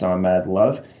podcast on Mad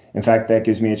Love. In fact, that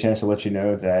gives me a chance to let you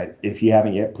know that if you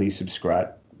haven't yet, please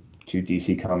subscribe to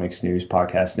DC Comics News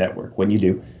Podcast Network. When you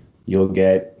do, you'll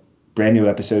get brand new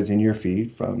episodes in your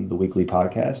feed from the weekly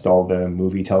podcast, all the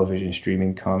movie, television,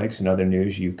 streaming, comics, and other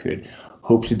news you could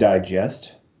hope to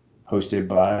digest, hosted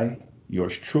by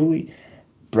yours truly,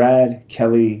 Brad,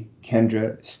 Kelly,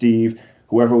 Kendra, Steve,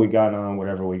 whoever we got on,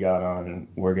 whatever we got on,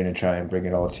 we're going to try and bring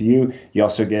it all to you. You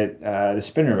also get the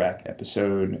Spinner Rack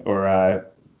episode, or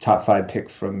top 5 pick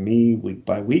from me week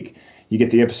by week. You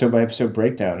get the episode by episode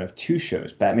breakdown of 2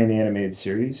 shows, Batman the Animated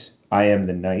Series, I Am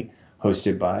the Knight,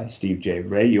 hosted by Steve J.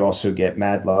 Ray. You also get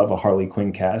Mad Love, a Harley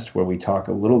Quinn cast, where we talk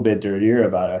a little bit dirtier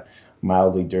about a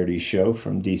mildly dirty show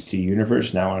from DC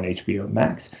Universe, now on HBO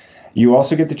Max. You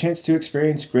also get the chance to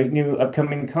experience great new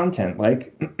upcoming content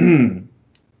like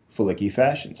Fulicki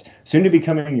Fashions, soon to be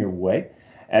coming your way,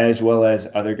 as well as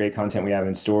other great content we have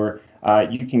in store.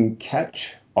 You can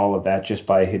catch all of that just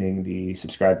by hitting the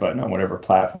subscribe button on whatever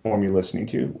platform you're listening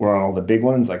to. We're on all the big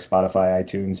ones like Spotify,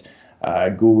 iTunes,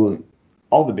 Google,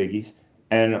 all the biggies,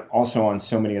 and also on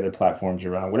so many other platforms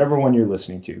around. Whatever one you're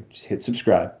listening to, just hit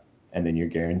subscribe, and then you're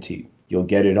guaranteed. You'll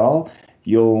get it all.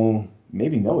 You'll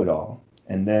maybe know it all.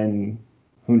 And then,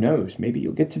 who knows, maybe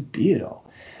you'll get to be it all.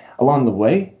 Along the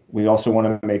way, we also want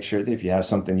to make sure that if you have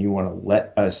something you want to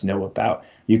let us know about,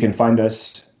 you can find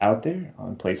us out there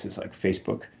on places like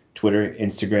Facebook, Twitter,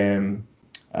 Instagram,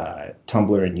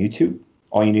 Tumblr, and YouTube.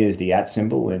 All you need is the @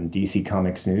 symbol in DC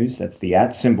Comics News. That's the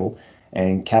 @ symbol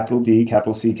and capital D,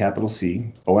 capital C, capital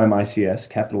C, OMICS,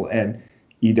 capital N,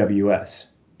 EWS.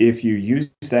 If you use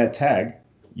that tag,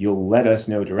 you'll let us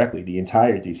know directly, the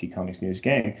entire DC Comics News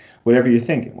gang, whatever you're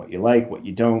thinking, what you like, what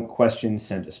you don't, questions,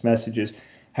 send us messages,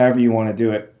 however you want to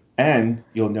do it. And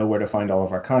you'll know where to find all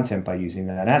of our content by using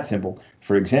that @ symbol.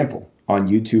 For example, on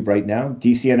YouTube right now,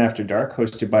 DCN After Dark,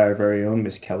 hosted by our very own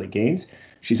Miss Kelly Gaines.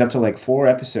 She's up to like 4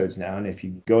 episodes now, and if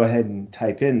you go ahead and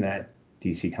type in that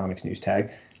DC Comics News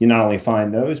tag, you not only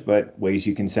find those, but ways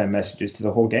you can send messages to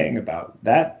the whole gang about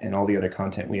that and all the other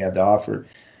content we have to offer.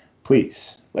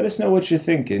 Please, let us know what you're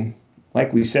thinking.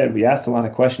 Like we said, we asked a lot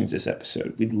of questions this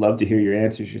episode. We'd love to hear your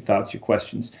answers, your thoughts, your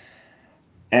questions.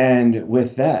 And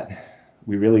with that,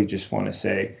 we really just want to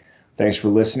say thanks for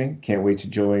listening. Can't wait to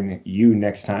join you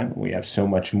next time. We have so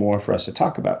much more for us to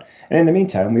talk about. And in the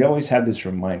meantime, we always have this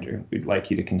reminder we'd like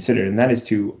you to consider, and that is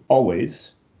to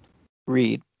always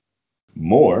read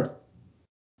more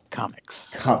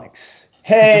comics.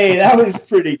 Hey, that was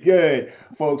pretty good.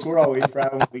 Folks, we're always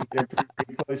proud when we get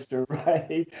pretty close to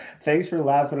right. Thanks for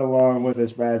laughing along with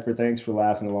us, Bradford. Thanks for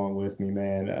laughing along with me,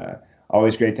 man.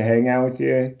 Always great to hang out with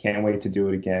you. Can't wait to do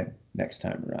it again next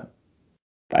time around.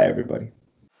 Bye, everybody.